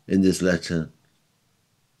 or in this letter.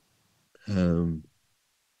 So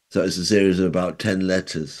it's a series of about 10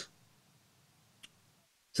 letters.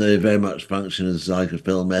 So it very much functions as like a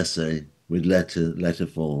film essay with letter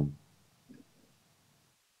form.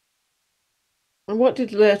 And what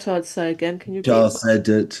did Lyotard say again? Can you? Lyotard said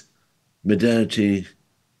that modernity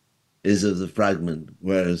is of the fragment,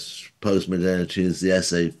 whereas postmodernity is the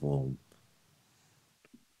essay form.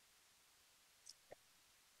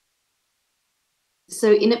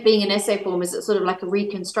 So in it being an essay form, is it sort of like a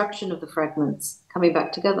reconstruction of the fragments coming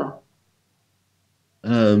back together?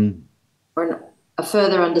 Or a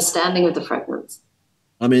further understanding of the fragments?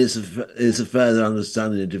 I mean, it's a further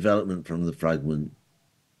understanding and development from the fragment.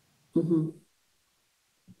 Mm-hmm.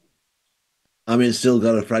 I mean, it's still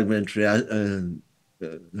got a fragmentary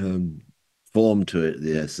form to it,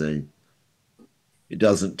 the essay. It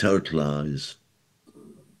doesn't totalize.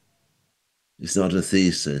 It's not a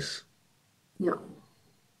thesis. Yeah.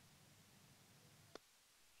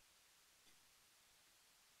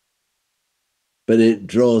 But it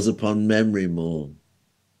draws upon memory more,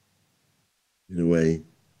 in a way.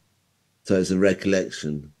 So it's a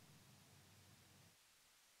recollection.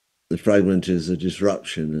 The fragment is a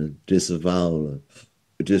disruption, a disavowal,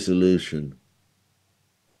 a dissolution,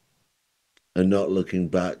 and not looking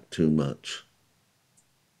back too much.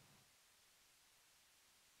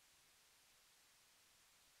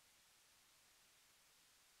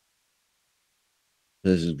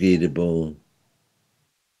 This is Guy Debord,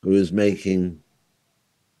 who was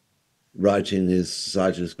writing his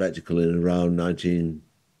Society of Spectacle in around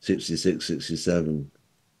 1966, 67.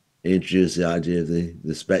 He introduced the idea of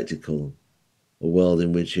the spectacle, a world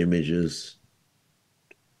in which images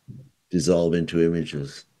dissolve into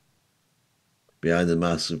images. Behind the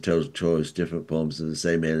mask of total choice, different forms of the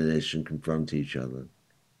same alienation confront each other.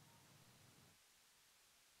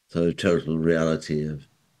 So total reality of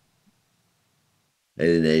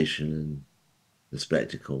alienation and the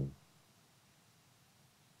spectacle.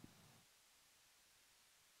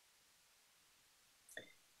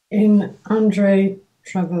 In Andrei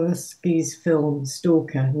Tarkovsky's film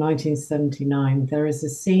Stalker, 1979, there is a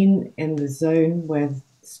scene in the zone where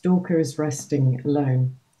Stalker is resting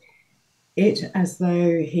alone. It as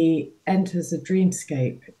though he enters a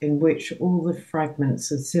dreamscape in which all the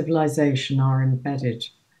fragments of civilization are embedded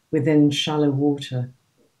within shallow water.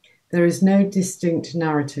 There is no distinct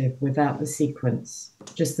narrative without the sequence,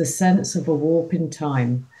 just the sense of a warp in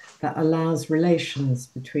time that allows relations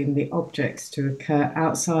between the objects to occur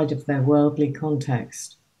outside of their worldly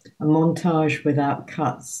context, a montage without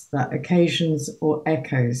cuts that occasions or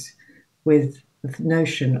echoes with the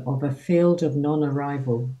notion of a field of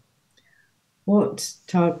non-arrival. What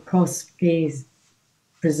Tarkovsky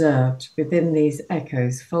preserved within these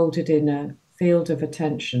echoes, folded in a field of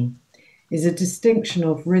attention, is a distinction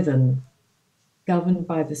of rhythm governed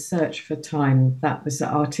by the search for time that was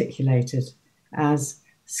articulated as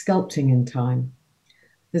sculpting in time.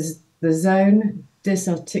 The zone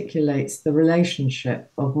disarticulates the relationship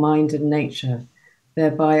of mind and nature,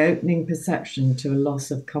 thereby opening perception to a loss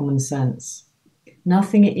of common sense.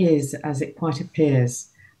 Nothing is as it quite appears,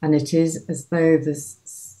 and it is as though the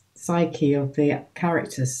psyche of the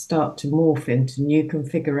characters start to morph into new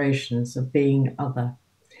configurations of being other.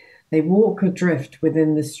 They walk adrift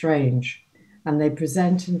within the strange, and they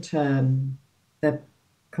present in turn the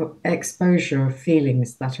exposure of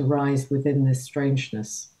feelings that arise within this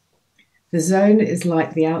strangeness. The zone is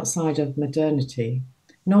like the outside of modernity,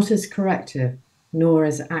 not as corrective, nor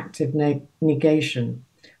as active negation,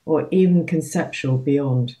 or even conceptual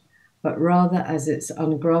beyond, but rather as its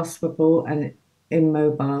ungraspable and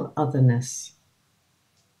immobile otherness.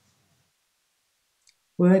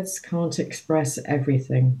 Words can't express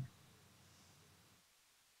everything.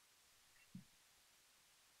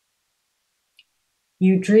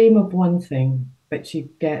 You dream of one thing, but you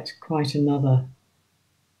get quite another.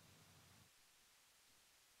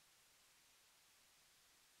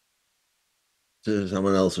 So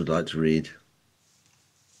someone else would like to read.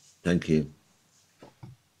 Thank you.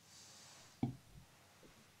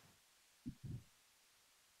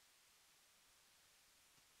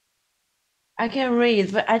 I can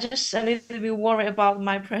read, but I just a little bit worried about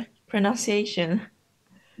my pronunciation.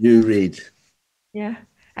 You read. Yeah,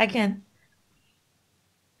 I can.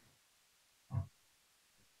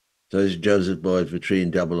 So it's Joseph Boyd,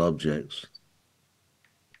 Vitrine Double Objects.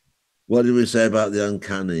 What did we say about the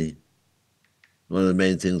uncanny? One of the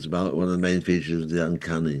main features of the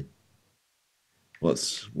uncanny.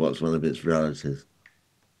 What's one of its realities?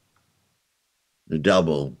 The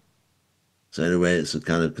double. So in a way, it's a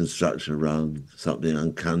kind of construction around something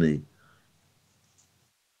uncanny.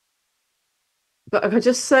 But I could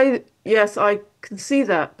just say, yes, I can see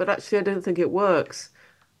that, but actually I don't think it works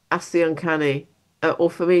as the uncanny.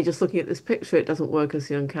 Or for me, just looking at this picture, it doesn't work as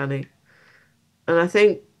the uncanny. And I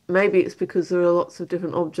think maybe it's because there are lots of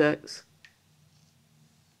different objects.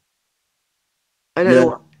 I don't know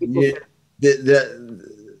what people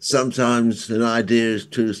sometimes an idea is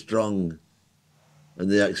too strong and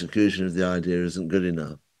the execution of the idea isn't good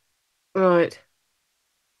enough. Right.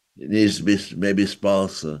 It needs to be maybe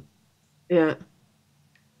sparser. Yeah.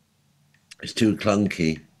 It's too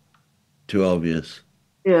clunky, too obvious.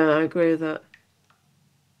 Yeah, I agree with that.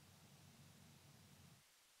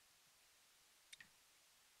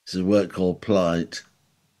 This is a work called Plight,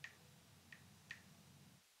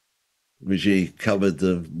 which he covered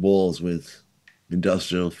the walls with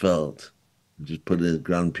industrial felt Just put a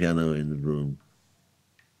grand piano in the room.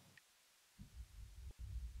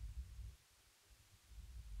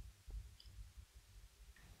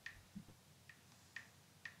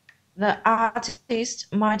 The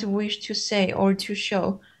artist might wish to say or to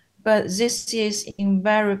show, but this is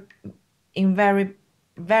invariably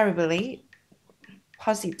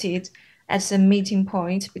posited as a meeting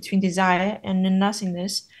point between desire and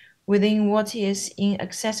nothingness within what is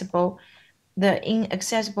inaccessible. The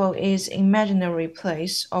inaccessible is imaginary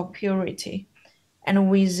place of purity, and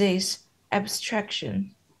with this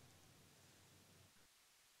abstraction.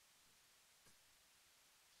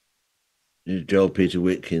 Joel Peter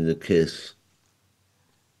Witkin, The Kiss.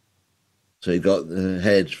 So he got the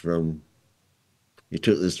head from, he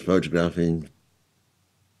took this photograph in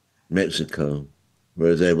Mexico, where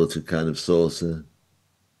he was able to kind of source a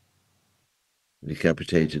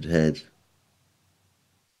decapitated head.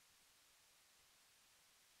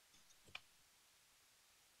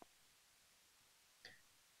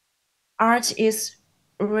 Art is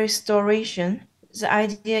restoration. The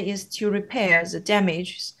idea is to repair the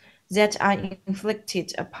damages that are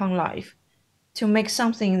inflicted upon life, to make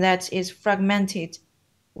something that is fragmented,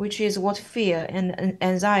 which is what fear and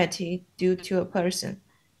anxiety do to a person,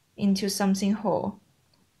 into something whole.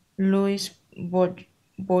 Louis Bourgeois.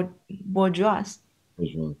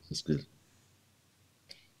 That's good.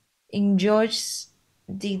 In George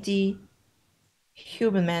D.D.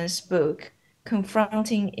 Huberman's book,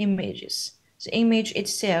 Confronting Images, the image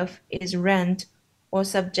itself is rent or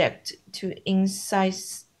subject to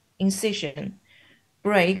incision,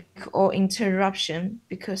 break, or interruption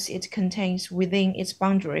because it contains within its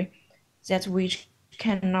boundary that which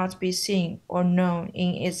cannot be seen or known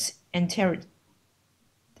in its entirety.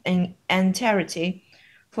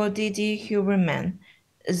 For D.D. Huberman,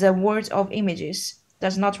 the world of images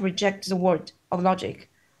does not reject the world of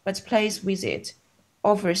logic, but plays with it,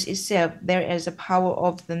 offers itself there as a power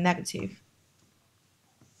of the negative.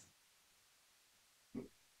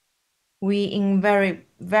 We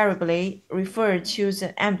invariably refer to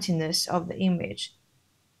the emptiness of the image.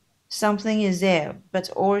 Something is there, but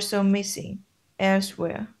also missing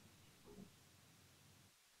elsewhere.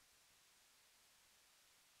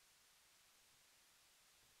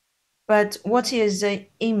 But what is the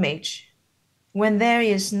image? When there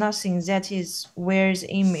is nothing, that is where the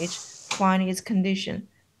image finds its condition,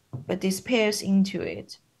 but despairs into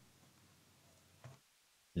it.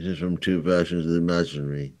 This is from two versions of the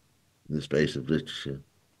imaginary in the space of literature.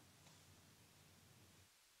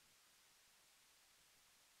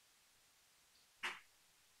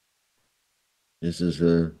 This is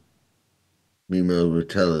a Mimo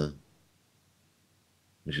Rotella,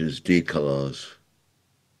 which is decollage.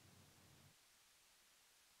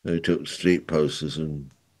 They took street posters and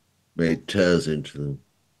made tears into them,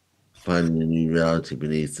 finding a new reality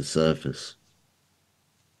beneath the surface.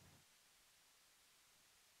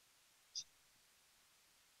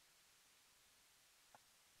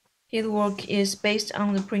 His work is based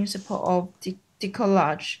on the principle of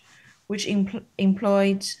decollage, which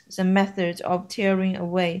employed the method of tearing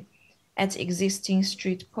away at existing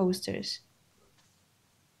street posters.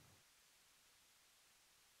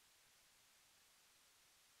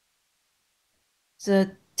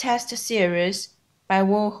 The test series by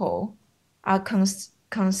Warhol are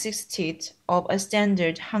consisted of a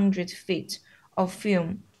standard 100 feet of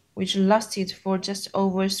film, which lasted for just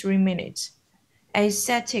over 3 minutes.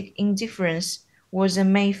 Aesthetic indifference was the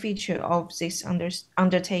main feature of this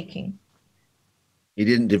undertaking. He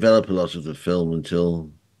didn't develop a lot of the film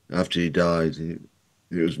until after he died. It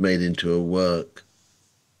was made into a work.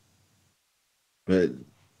 But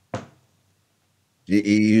he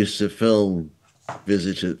used to film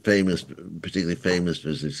particularly famous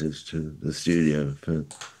visitors to the studio for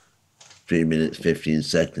 3 minutes, 15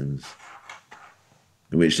 seconds,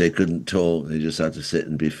 in which they couldn't talk, they just had to sit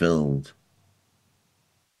and be filmed.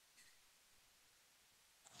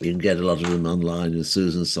 You can get a lot of them online, and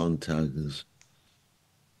Susan Sontag is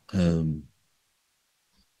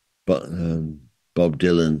but Bob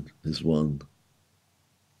Dylan is one.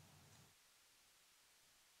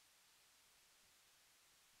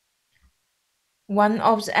 One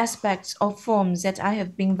of the aspects of form that I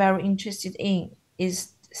have been very interested in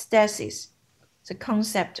is stasis, the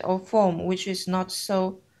concept of form which is not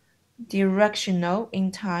so directional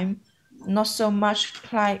in time, not so much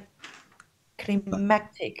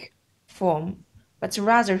climatic form, but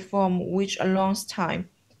rather form which allows time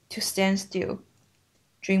to stand still.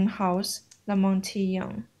 Dreamhouse, Lamont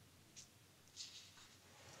Young.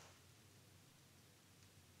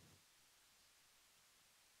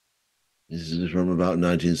 This is from about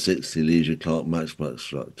 1960, Leisure Clark Matchbox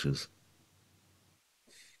Structures.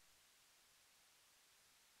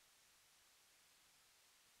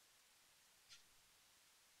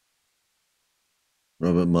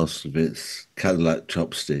 Moscovitz's Cadillac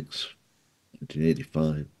Chopsticks,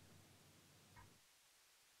 1985.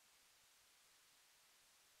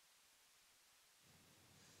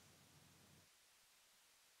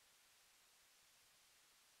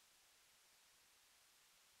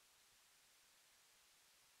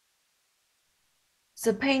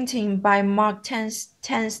 The painting by Mark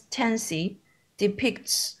Tansey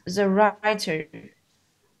depicts the writer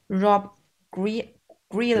Rob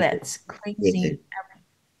Grillet cleansing.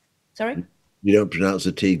 Sorry? You don't pronounce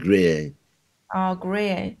the T, Grier.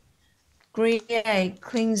 Grier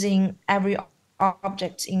cleansing every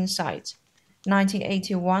object in sight.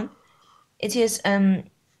 1981. It is an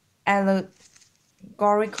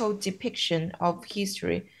allegorical depiction of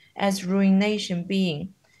history as ruination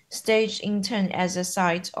being staged in turn as a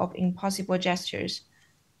site of impossible gestures.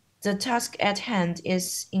 The task at hand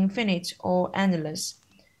is infinite or endless,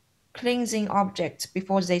 cleansing objects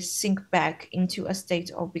before they sink back into a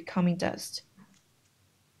state of becoming dust.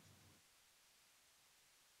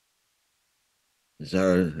 It's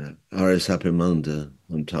Aris Hapimanda,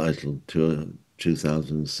 untitled,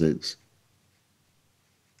 2006.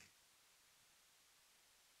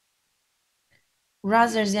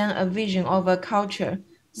 Rather than a vision of a culture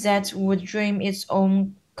that would dream its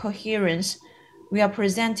own coherence, we are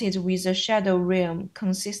presented with a shadow realm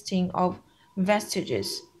consisting of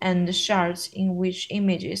vestiges and shards in which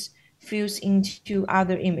images fuse into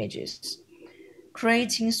other images,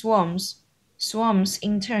 creating swarms. Swarms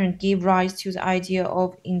in turn give rise to the idea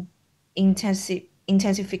of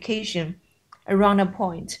intensification around a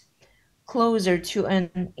point, closer to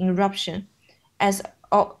an eruption, as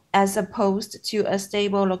opposed to a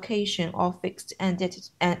stable location or fixed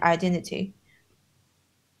identity.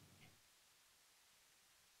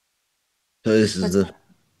 So this is the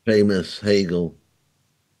famous Hegel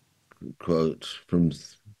quote from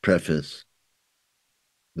preface,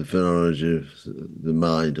 the phenomenology of the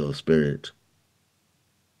mind or spirit.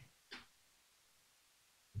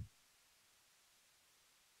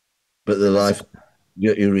 But the life,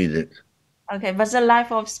 you read it. Okay, but the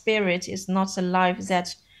life of spirit is not a life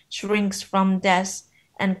that shrinks from death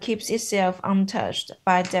and keeps itself untouched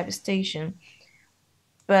by devastation,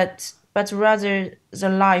 but rather the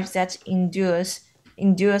life that endures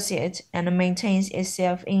it and maintains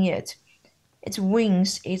itself in it. It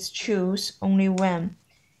wins its truth only when,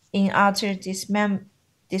 in utter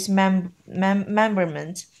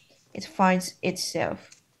dismemberment, it finds itself.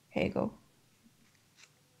 Hegel.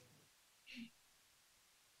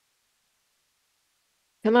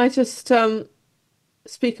 Can I just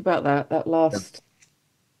speak about that last,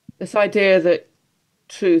 this idea that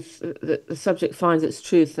truth, that the subject finds its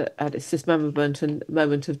truth at its dismemberment and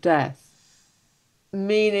moment of death,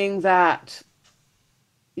 meaning that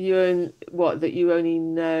that you only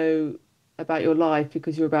know about your life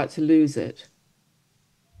because you're about to lose it.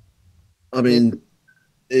 I mean,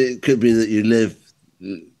 it could be that you live,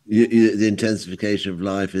 the intensification of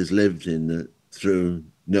life is lived in through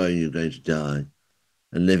knowing you're going to die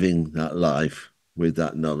and living that life with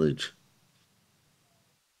that knowledge.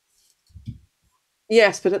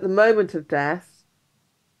 Yes, but at the moment of death,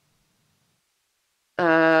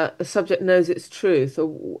 the subject knows its truth.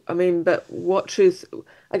 But what truth?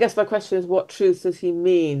 I guess my question is, what truth does he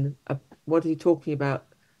mean? What are you talking about?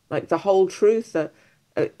 Like the whole truth?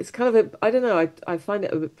 It's kind of I don't know. I find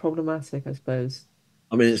it a bit problematic, I suppose.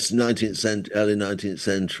 I mean, it's early 19th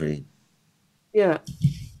century. Yeah.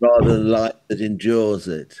 Rather than light that endures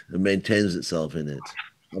it and maintains itself in it.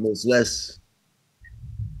 I mean, it's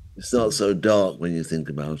not so dark when you think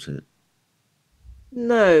about it.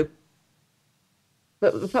 No.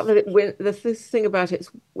 But the fact that this thing about it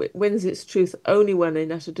wins its truth only when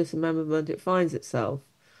in utter dismemberment it finds itself.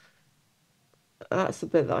 That's the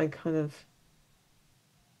bit that I kind of...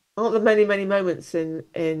 Aren't there many, many moments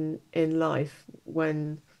in life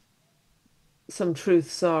when some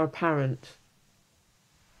truths are apparent?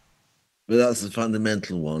 But that's the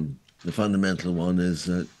fundamental one. The fundamental one is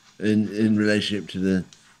that in relationship to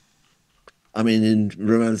in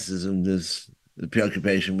Romanticism, there's the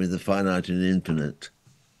preoccupation with the finite and infinite.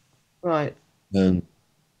 Right. And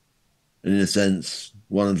in a sense,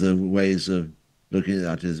 one of the ways of looking at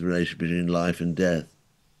that is the relationship between life and death.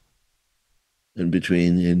 And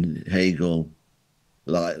between, in Hegel,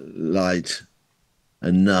 light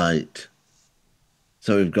and night.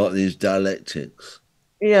 So we've got these dialectics.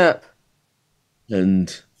 Yep.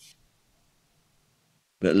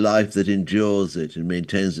 But life that endures it and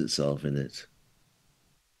maintains itself in it.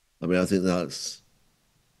 I mean, I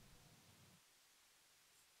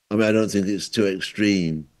don't think it's too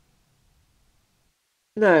extreme.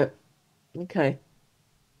 No. Okay.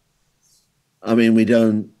 I mean, we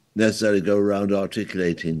don't necessarily go around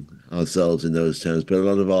articulating ourselves in those terms, but a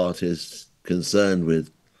lot of art is concerned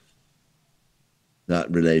with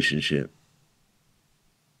that relationship.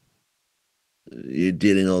 You're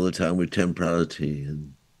dealing all the time with temporality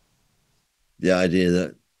and the idea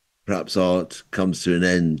that perhaps art comes to an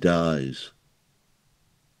end, dies.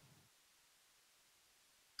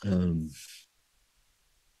 There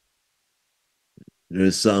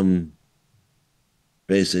is some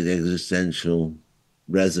basic existential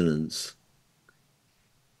resonance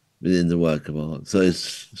within the work of art. So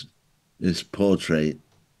it's portrait,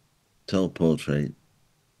 self-portrait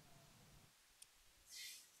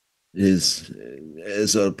is a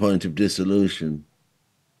sort of point of dissolution.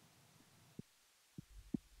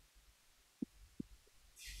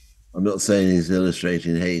 I'm not saying he's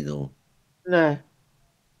illustrating Hegel. No.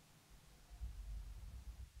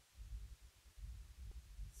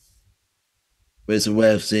 But it's a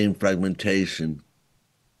way of seeing fragmentation.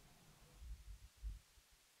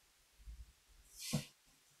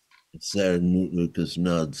 It's Sarah Lucas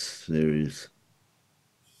Nutt's series.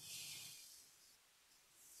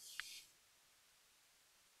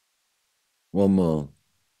 One more.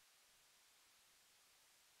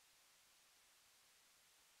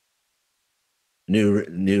 New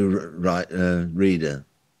reader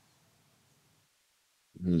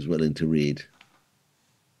who's willing to read.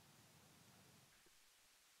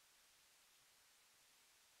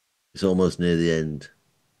 It's almost near the end.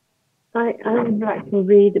 I would like to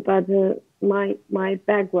read, but my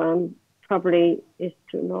background probably is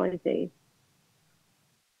too noisy.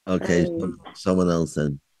 Okay, someone else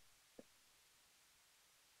then.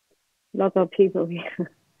 Lots of people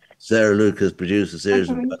here. Sarah Lucas produced a series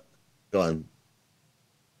of... Go on.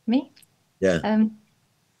 Me? Yeah.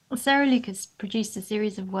 Sarah Lucas produced a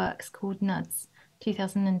series of works called Nuds,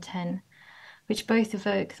 2010, which both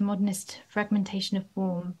evoke the modernist fragmentation of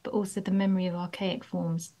form, but also the memory of archaic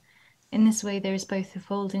forms. In this way, there is both the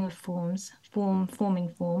folding of forms, form forming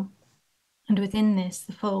form, and within this,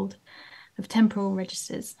 the fold of temporal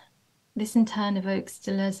registers. This in turn evokes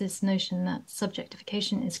Deleuze's notion that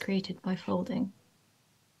subjectification is created by folding.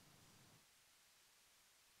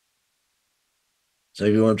 So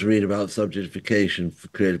if you want to read about subjectification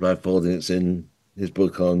created by folding, it's in his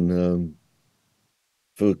book on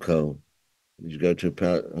Foucault. You go to,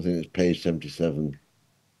 I think it's page 77.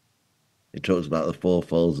 It talks about the four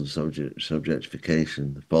folds of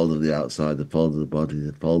subjectification: the fold of the outside, the fold of the body,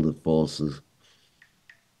 the fold of forces.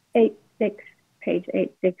 86, page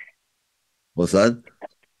 86. What's that?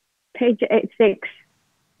 Page 86.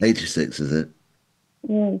 86, is it?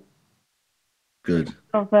 Mm. Good.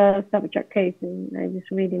 Of subjectification. I'm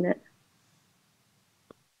just reading it.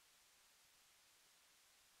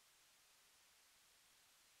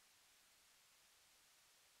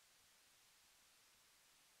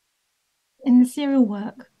 In the serial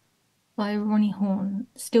work by Ronnie Horn,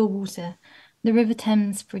 Still Water, the River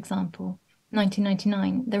Thames, for example,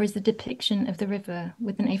 1999, there is a depiction of the river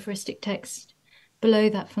with an aphoristic text. Below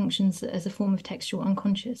that functions as a form of textual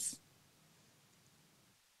unconscious.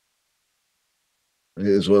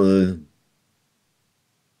 It's one of the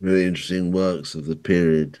really interesting works of the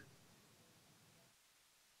period.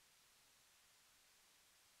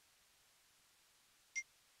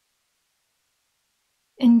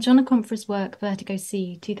 In John Aconfra's work, Vertigo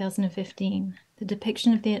Sea, 2015, the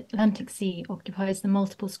depiction of the Atlantic Sea occupies the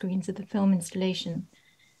multiple screens of the film installation.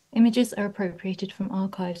 Images are appropriated from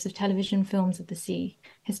archives of television films of the sea.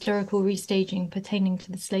 Historical restaging pertaining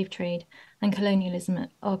to the slave trade and colonialism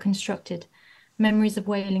are constructed. Memories of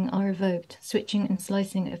whaling are evoked. Switching and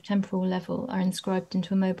slicing of temporal level are inscribed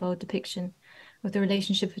into a mobile depiction of the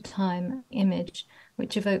relationship of time, image,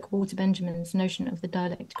 which evoke Walter Benjamin's notion of the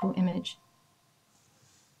dialectical image.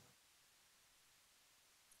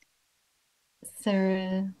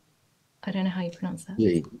 Sarah, I don't know how you pronounce that.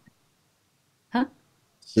 C. Huh?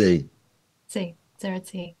 C. C. Sarah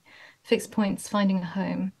C. Fixed Points, Finding a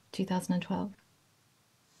Home, 2012.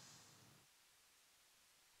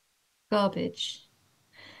 Garbage.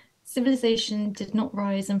 Civilization did not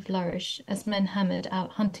rise and flourish as men hammered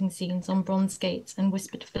out hunting scenes on bronze gates and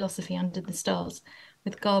whispered philosophy under the stars,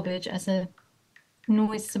 with garbage as a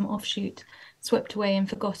noisome offshoot, swept away and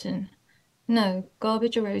forgotten. No,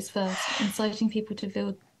 garbage arose first, inciting people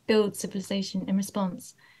to build civilization in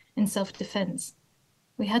response, in self-defense.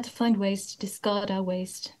 We had to find ways to discard our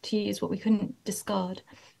waste, to use what we couldn't discard,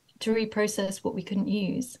 to reprocess what we couldn't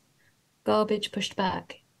use. Garbage pushed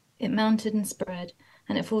back. It mounted and spread,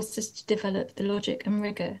 and it forced us to develop the logic and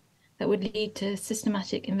rigor that would lead to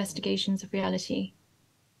systematic investigations of reality,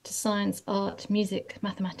 to science, art, music,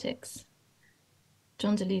 mathematics,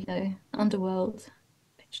 John DeLillo, Underworld,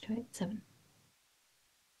 page 287.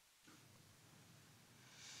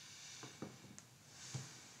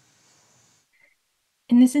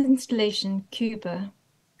 In this installation, Kuba,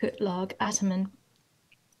 Kutlag Ataman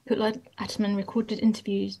recorded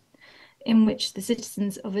interviews in which the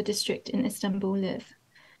citizens of a district in Istanbul live.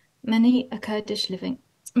 Many are Kurdish living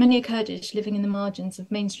in the margins of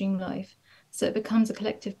mainstream life, so it becomes a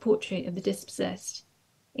collective portrait of the dispossessed.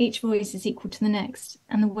 Each voice is equal to the next,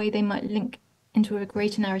 and the way they might link into a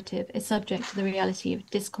greater narrative is subject to the reality of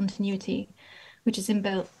discontinuity, which is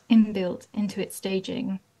inbuilt into its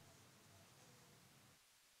staging.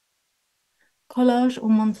 Collage or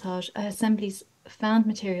montage are assemblies of found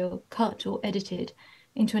material cut or edited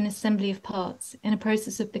into an assembly of parts in a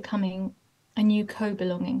process of becoming a new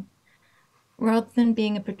co-belonging. Rather than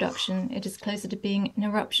being a production, it is closer to being an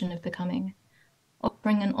eruption of becoming,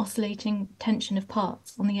 offering an oscillating tension of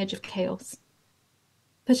parts on the edge of chaos.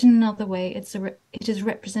 Put in another way, it is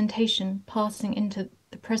representation passing into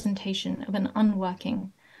the presentation of an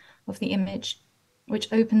unworking of the image,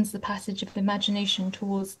 which opens the passage of imagination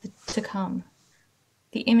towards the to come.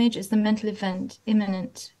 The image is the mental event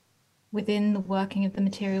immanent within the working of the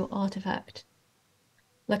material artifact,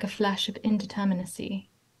 like a flash of indeterminacy.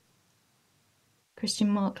 Christian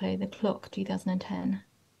Marclay, The Clock, 2010.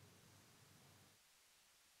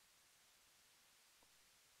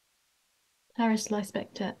 Clarice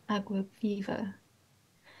Lispector, Agua Viva.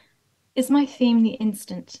 Is my theme the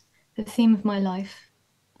instant, the theme of my life?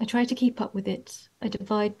 I try to keep up with it. I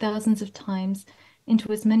divide thousands of times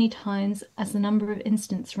into as many times as the number of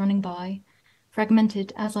instants running by,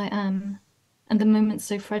 fragmented as I am, and the moment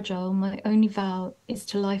so fragile, my only vow is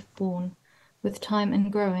to life born, with time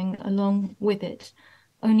and growing along with it.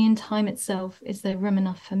 Only in time itself is there room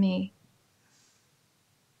enough for me.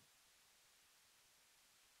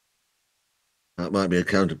 That might be a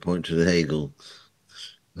counterpoint to the Hegel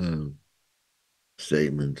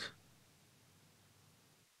statement.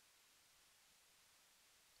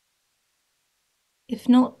 If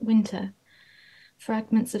not winter,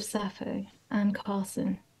 fragments of Sappho, Anne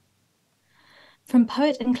Carson. From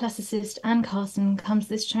poet and classicist Anne Carson comes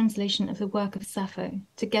this translation of the work of Sappho,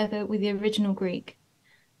 together with the original Greek.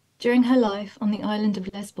 During her life on the island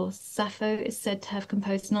of Lesbos, Sappho is said to have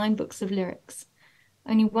composed 9 books of lyrics.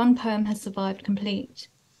 Only one poem has survived complete.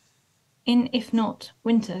 In If Not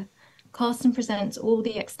Winter, Carson presents all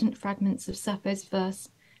the extant fragments of Sappho's verse,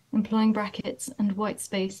 employing brackets and white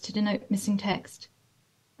space to denote missing text,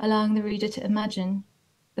 allowing the reader to imagine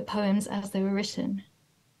the poems as they were written.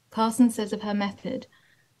 Carson says of her method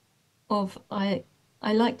of, I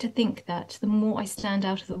like to think that the more I stand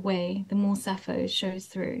out of the way, the more Sappho shows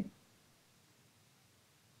through.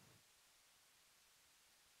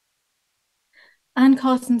 Anne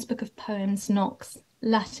Carson's book of poems, Nox,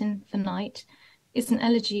 Latin for night, is an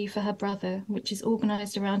elegy for her brother, which is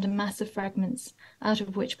organized around a mass of fragments out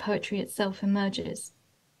of which poetry itself emerges.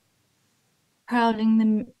 Prowling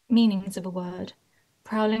the meanings of a word,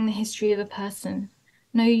 prowling the history of a person,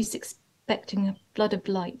 no use expecting a flood of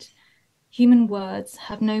light. Human words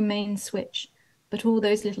have no main switch, but all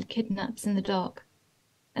those little kidnaps in the dark.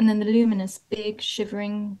 And then the luminous, big,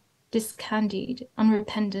 shivering, discandied,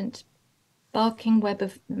 unrepentant, barking web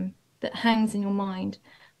of them that hangs in your mind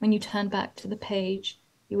when you turn back to the page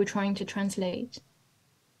you were trying to translate.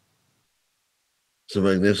 It's a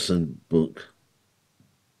magnificent book.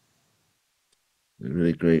 A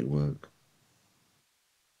really great work.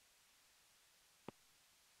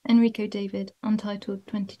 Enrico David, Untitled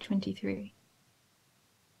 2023.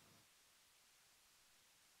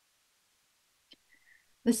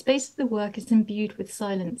 The space of the work is imbued with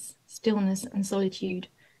silence, stillness, and solitude.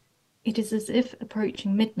 It is as if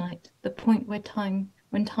approaching midnight, the point when time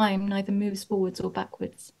neither moves forwards or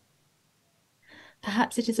backwards.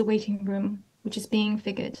 Perhaps it is a waiting room which is being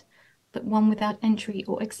figured, but one without entry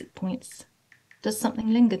or exit points. Does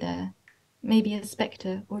something linger there? Maybe a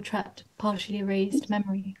spectre or trapped, partially erased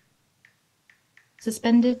memory.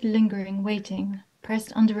 Suspended, lingering, waiting,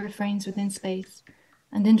 pressed under refrains within space,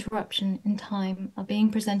 and interruption in time are being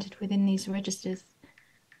presented within these registers.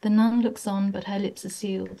 The nun looks on, but her lips are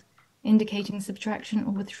sealed, indicating subtraction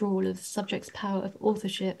or withdrawal of the subject's power of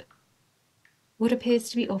authorship. What appears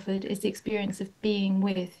to be offered is the experience of being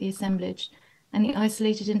with the assemblage and the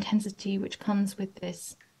isolated intensity which comes with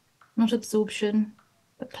this, not absorption,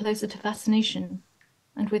 but closer to fascination,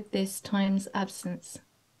 and with this time's absence.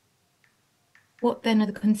 What then are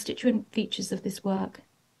the constituent features of this work?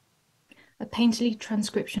 A painterly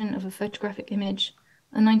transcription of a photographic image,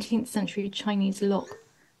 a 19th century Chinese lock,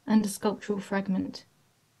 and a sculptural fragment.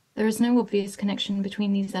 There is no obvious connection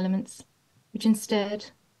between these elements. which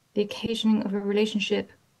instead, the occasioning of a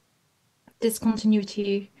relationship,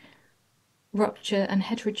 discontinuity, rupture, and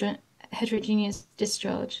heterogeneous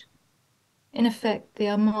discharge. In effect, they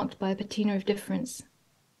are marked by a patina of difference.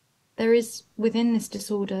 There is, within this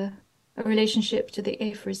disorder, a relationship to the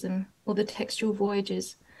aphorism or the textual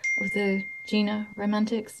voyages of the Gina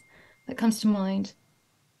Romantics that comes to mind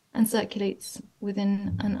and circulates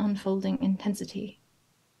within an unfolding intensity.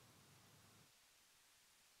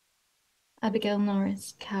 Abigail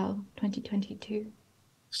Norris, Cal, 2022.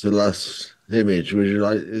 It's the last image. Would you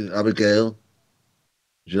like, Abigail,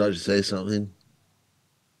 would you like to say something?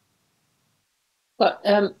 But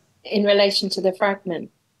in relation to the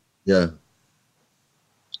fragment? Yeah.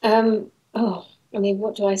 I mean,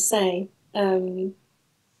 what do I say? It's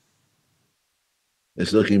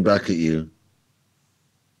looking back at you.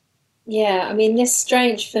 Yeah, I mean, this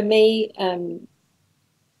strange for me.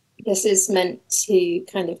 This is meant to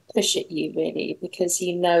kind of push at you, really, because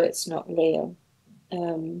you know it's not real.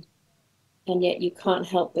 And yet you can't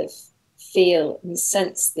help but feel and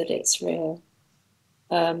sense that it's real.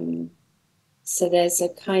 So there's a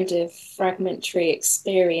kind of fragmentary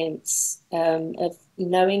experience of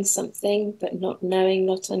knowing something, but not knowing,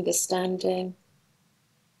 not understanding.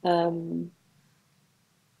 Yeah.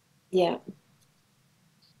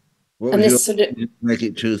 What And would this sort of make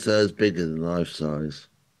it 2/3 bigger than life size?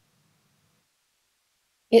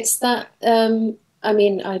 it's that I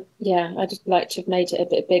mean, I'd like to have made it a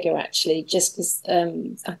bit bigger actually, just because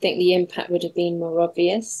I think the impact would have been more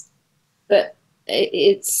obvious. But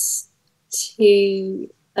it's to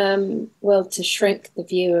to shrink the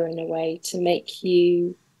viewer in a way, to make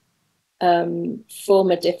you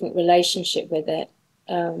form a different relationship with it.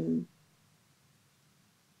 And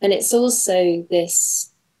it's also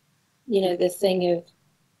this, the thing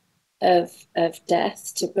of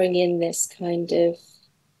death, to bring in this kind of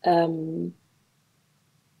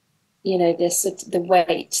this, the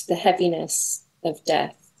weight, the heaviness of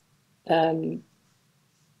death, and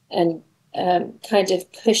kind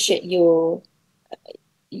of push at your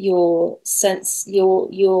sense,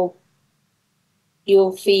 your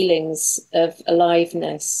feelings of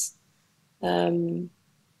aliveness, and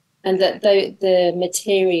that the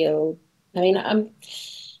material. I mean, I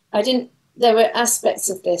didn't. There were aspects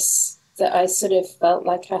of this that I sort of felt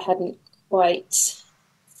like I hadn't quite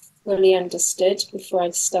fully understood before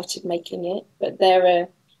I started making it, but there are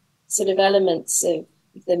sort of elements of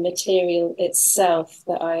the material itself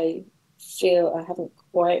that I feel I haven't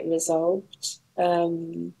quite resolved,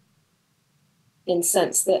 in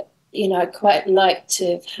sense that, I'd quite like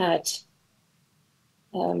to have had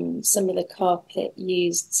some of the carpet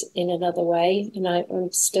used in another way, and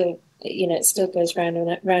I'm still, it still goes round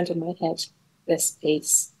and round in my head, this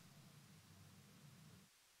piece.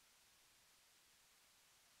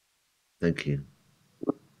 Thank you.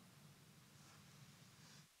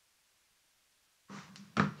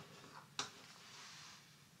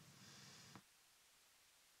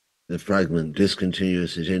 The fragment,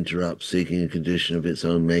 discontinuous, it interrupts, seeking a condition of its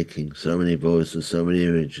own making. So many voices, so many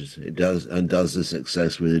images. It does the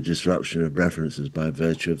success with a disruption of references by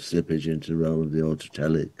virtue of slippage into the role of the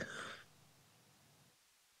autotelic.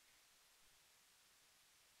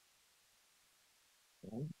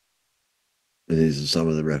 And these are some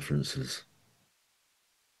of the references.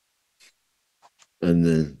 And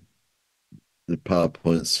the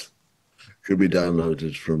PowerPoints could be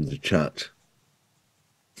downloaded from the chat.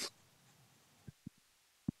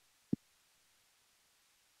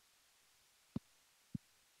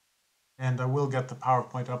 And I will get the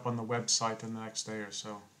PowerPoint up on the website in the next day or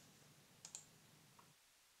so.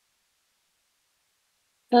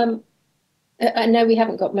 I know we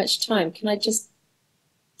haven't got much time. Can I just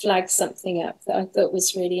flag something up that I thought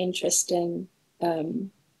was really interesting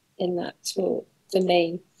in that talk for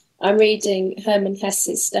me? I'm reading Hermann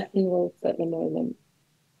Hesse's Steppenwolf at the moment,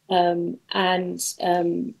 and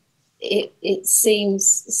it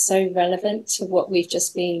seems so relevant to what we've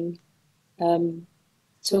just been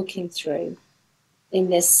talking through,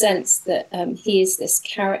 in this sense that he is this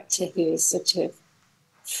character who is sort of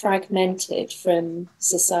fragmented from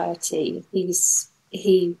society.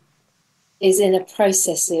 He is in a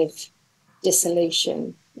process of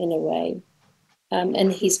dissolution in a way,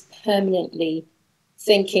 and he's permanently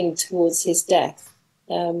thinking towards his death.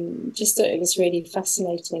 Just thought it was really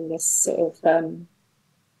fascinating, this sort of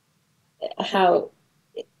how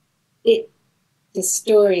the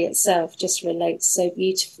story itself just relates so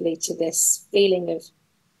beautifully to this feeling of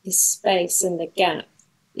this space and the gap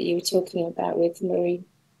that you were talking about with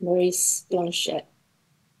Maurice Blanchot,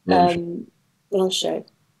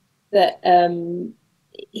 that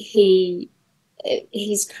he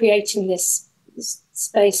he's creating this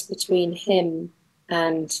space between him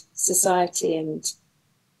and society and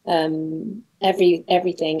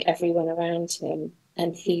everything, everyone around him,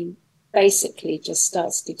 and he basically just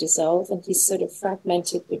starts to dissolve, and he's sort of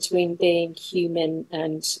fragmented between being human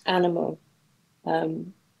and animal.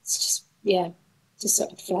 It's just, yeah, just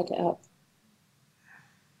sort of flag it up.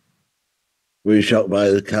 Were you shocked by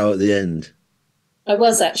the cow at the end? I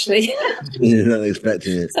was actually. You're not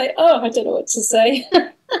expecting it. It's like, oh, I don't know what to say.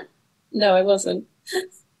 No, I wasn't.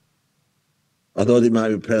 I thought it might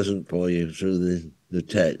be present for you through the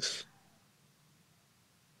text.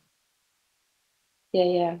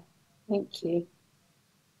 Yeah. Thank you.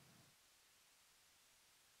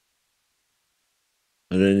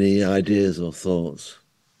 Are there any ideas or thoughts?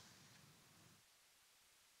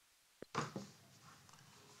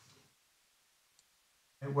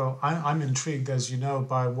 Well, I'm intrigued, as you know,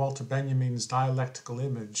 by Walter Benjamin's dialectical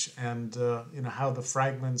image, and how the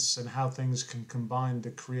fragments and how things can combine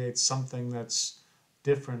to create something that's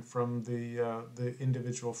different from the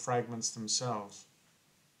individual fragments themselves.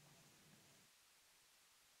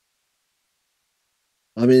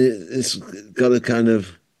 I mean, it's got a kind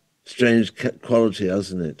of strange quality,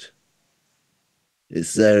 hasn't it?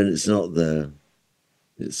 It's there and it's not there.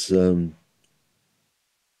 It's thought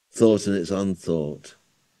and it's unthought.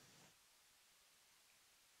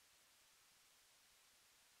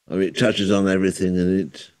 I mean, it touches on everything,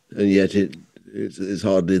 and yet it's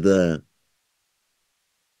hardly there.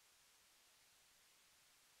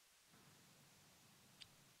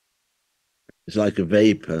 It's like a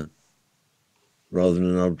vapor rather than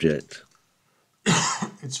an object.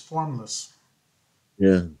 It's formless.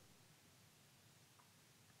 Yeah.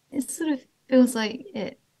 It sort of feels like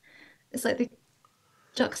it's like the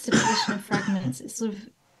juxtaposition of fragments.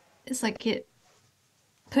 It's like it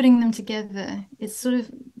putting them together. It's sort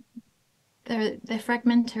of they're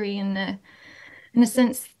fragmentary in a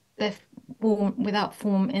sense, they're form without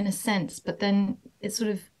form in a sense, but then it's sort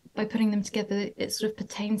of by putting them together, it sort of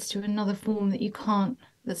pertains to another form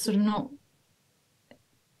that's sort of not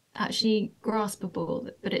actually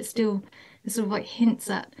graspable, but it sort of like hints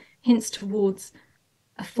towards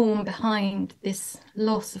a form behind this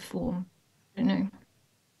loss of form. I don't know.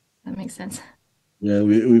 That makes sense. Yeah,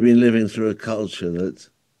 we've been living through a culture that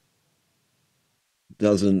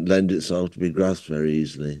doesn't lend itself to be grasped very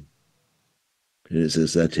easily in its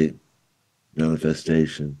aesthetic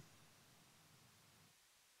manifestation.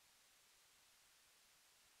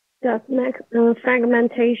 Does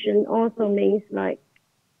fragmentation also means like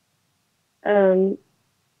taking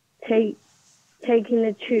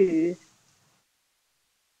the choose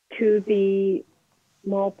to be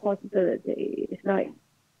more possibilities, like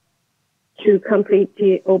to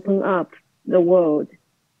completely open up the world?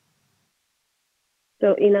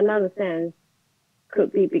 So in another sense,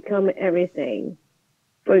 could be become everything.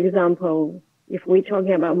 For example, if we're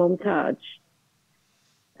talking about montage,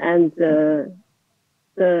 and the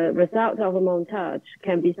result of a montage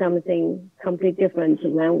can be something completely different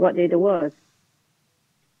than what it was.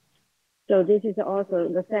 So this is also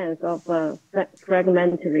the sense of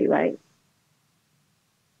fragmentary, right?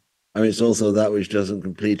 I mean, it's also that which doesn't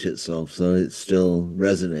complete itself, so it's still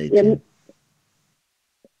resonating. Yeah.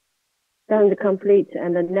 Doesn't complete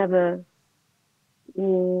and then never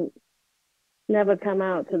come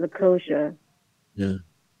out to the closure. Yeah.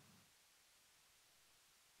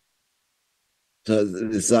 So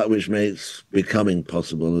it's that which makes becoming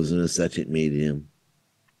possible as an aesthetic medium.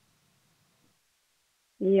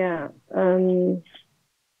 Yeah.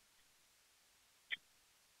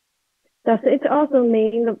 Does it also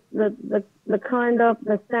mean the kind of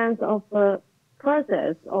the sense of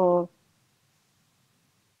process, or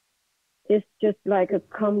it's just like a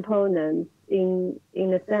component in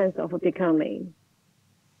the sense of becoming?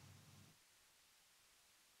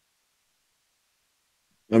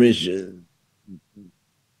 I mean,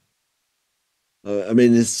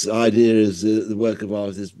 this idea is the work of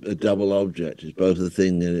art is a double object. It's both a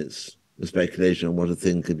thing and it's a speculation on what a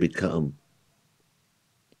thing could become.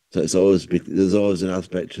 So there's always an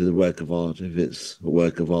aspect to the work of art. If it's a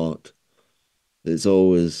work of art, it's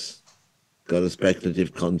always got a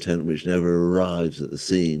speculative content which never arrives at the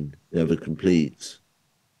scene, never completes.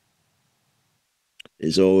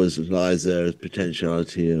 It always lies there as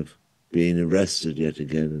potentiality of being arrested yet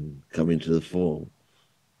again and coming to the fore.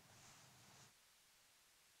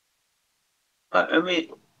 I mean,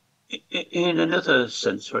 in another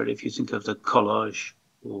sense, right, if you think of the collage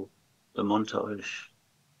or the montage,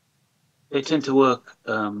 they tend to work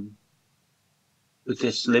with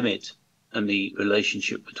this limit and the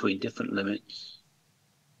relationship between different limits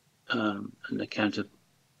and the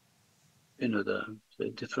the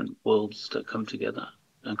different worlds that come together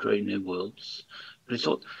and create new worlds. But it's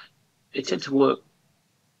all, they tend to work.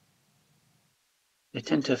 They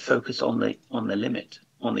tend to focus on the limit,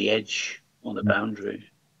 on the edge, on the boundary.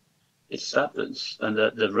 It's that that's and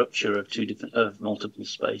the rupture of multiple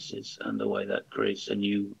spaces and the way that creates a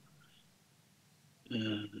new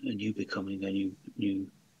becoming, a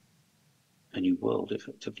new world,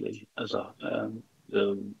 effectively, as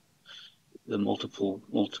the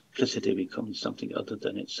multiplicity becomes something other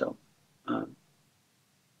than itself,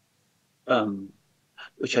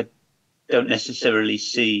 which I don't necessarily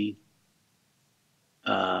see,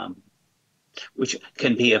 which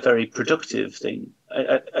can be a very productive thing.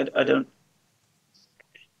 I don't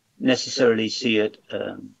necessarily see it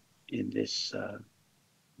in this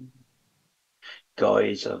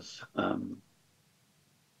guise of I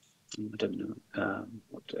don't know,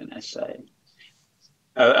 what do I say?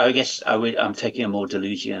 I guess I'm taking a more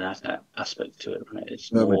delusional aspect to it, right?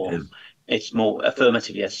 It's more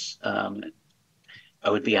affirmative. Yes, I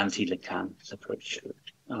would be anti-Lacan's approach to it.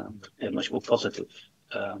 A much more positive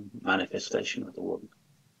manifestation of the world.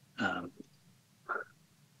 Yeah,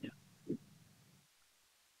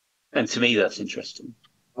 and to me, that's interesting.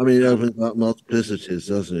 I mean, it opens up multiplicities,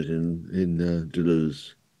 doesn't it, in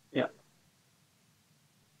Deleuze? Yeah.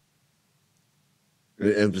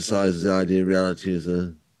 It emphasizes the idea of reality as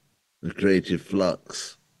a creative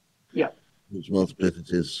flux. Yeah. Which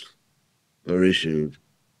multiplicities are issued.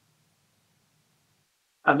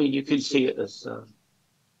 I mean, you can see it as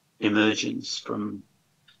emergence from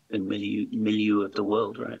the milieu of the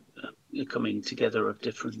world, right? The coming together of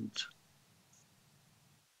different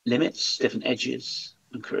limits, different edges,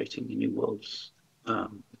 and creating new worlds.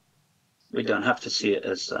 We don't have to see it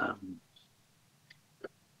as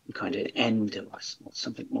kind of end or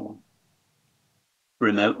something more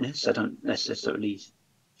remoteness. I don't necessarily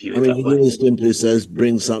view it that way. He simply says,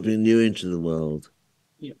 bring something new into the world.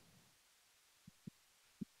 Yeah.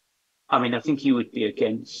 I mean, I think he would be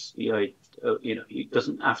against the it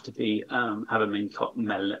doesn't have to be have a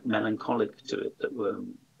melancholic to it that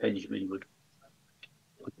Benjamin would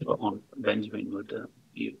put on.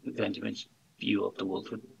 Benjamin's view of the world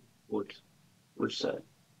would say.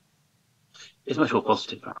 It's much more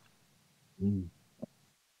positive, right? Mm.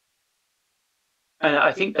 And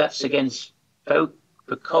I think that's against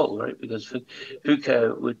Foucault, right? Because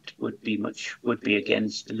Foucault would be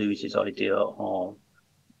against Deleuze's idea of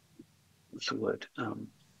what's the word?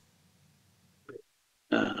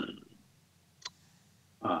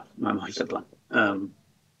 My mind's a blank.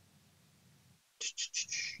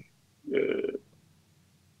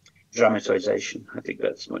 Dramatization. I think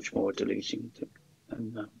that's much more Deleuzian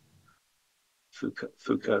than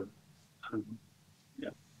Foucault.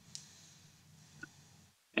 Yeah.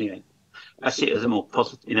 Anyway, I see it as a more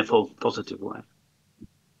positive, in a positive way.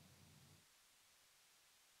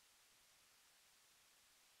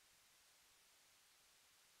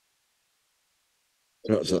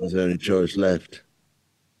 Perhaps that's the only choice left.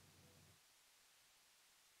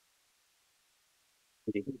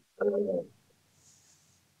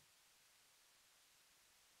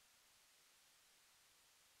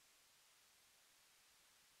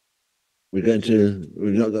 We've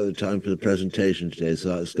not got the time for the presentation today,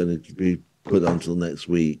 so that's going to be put on until next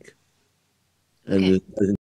week. And okay.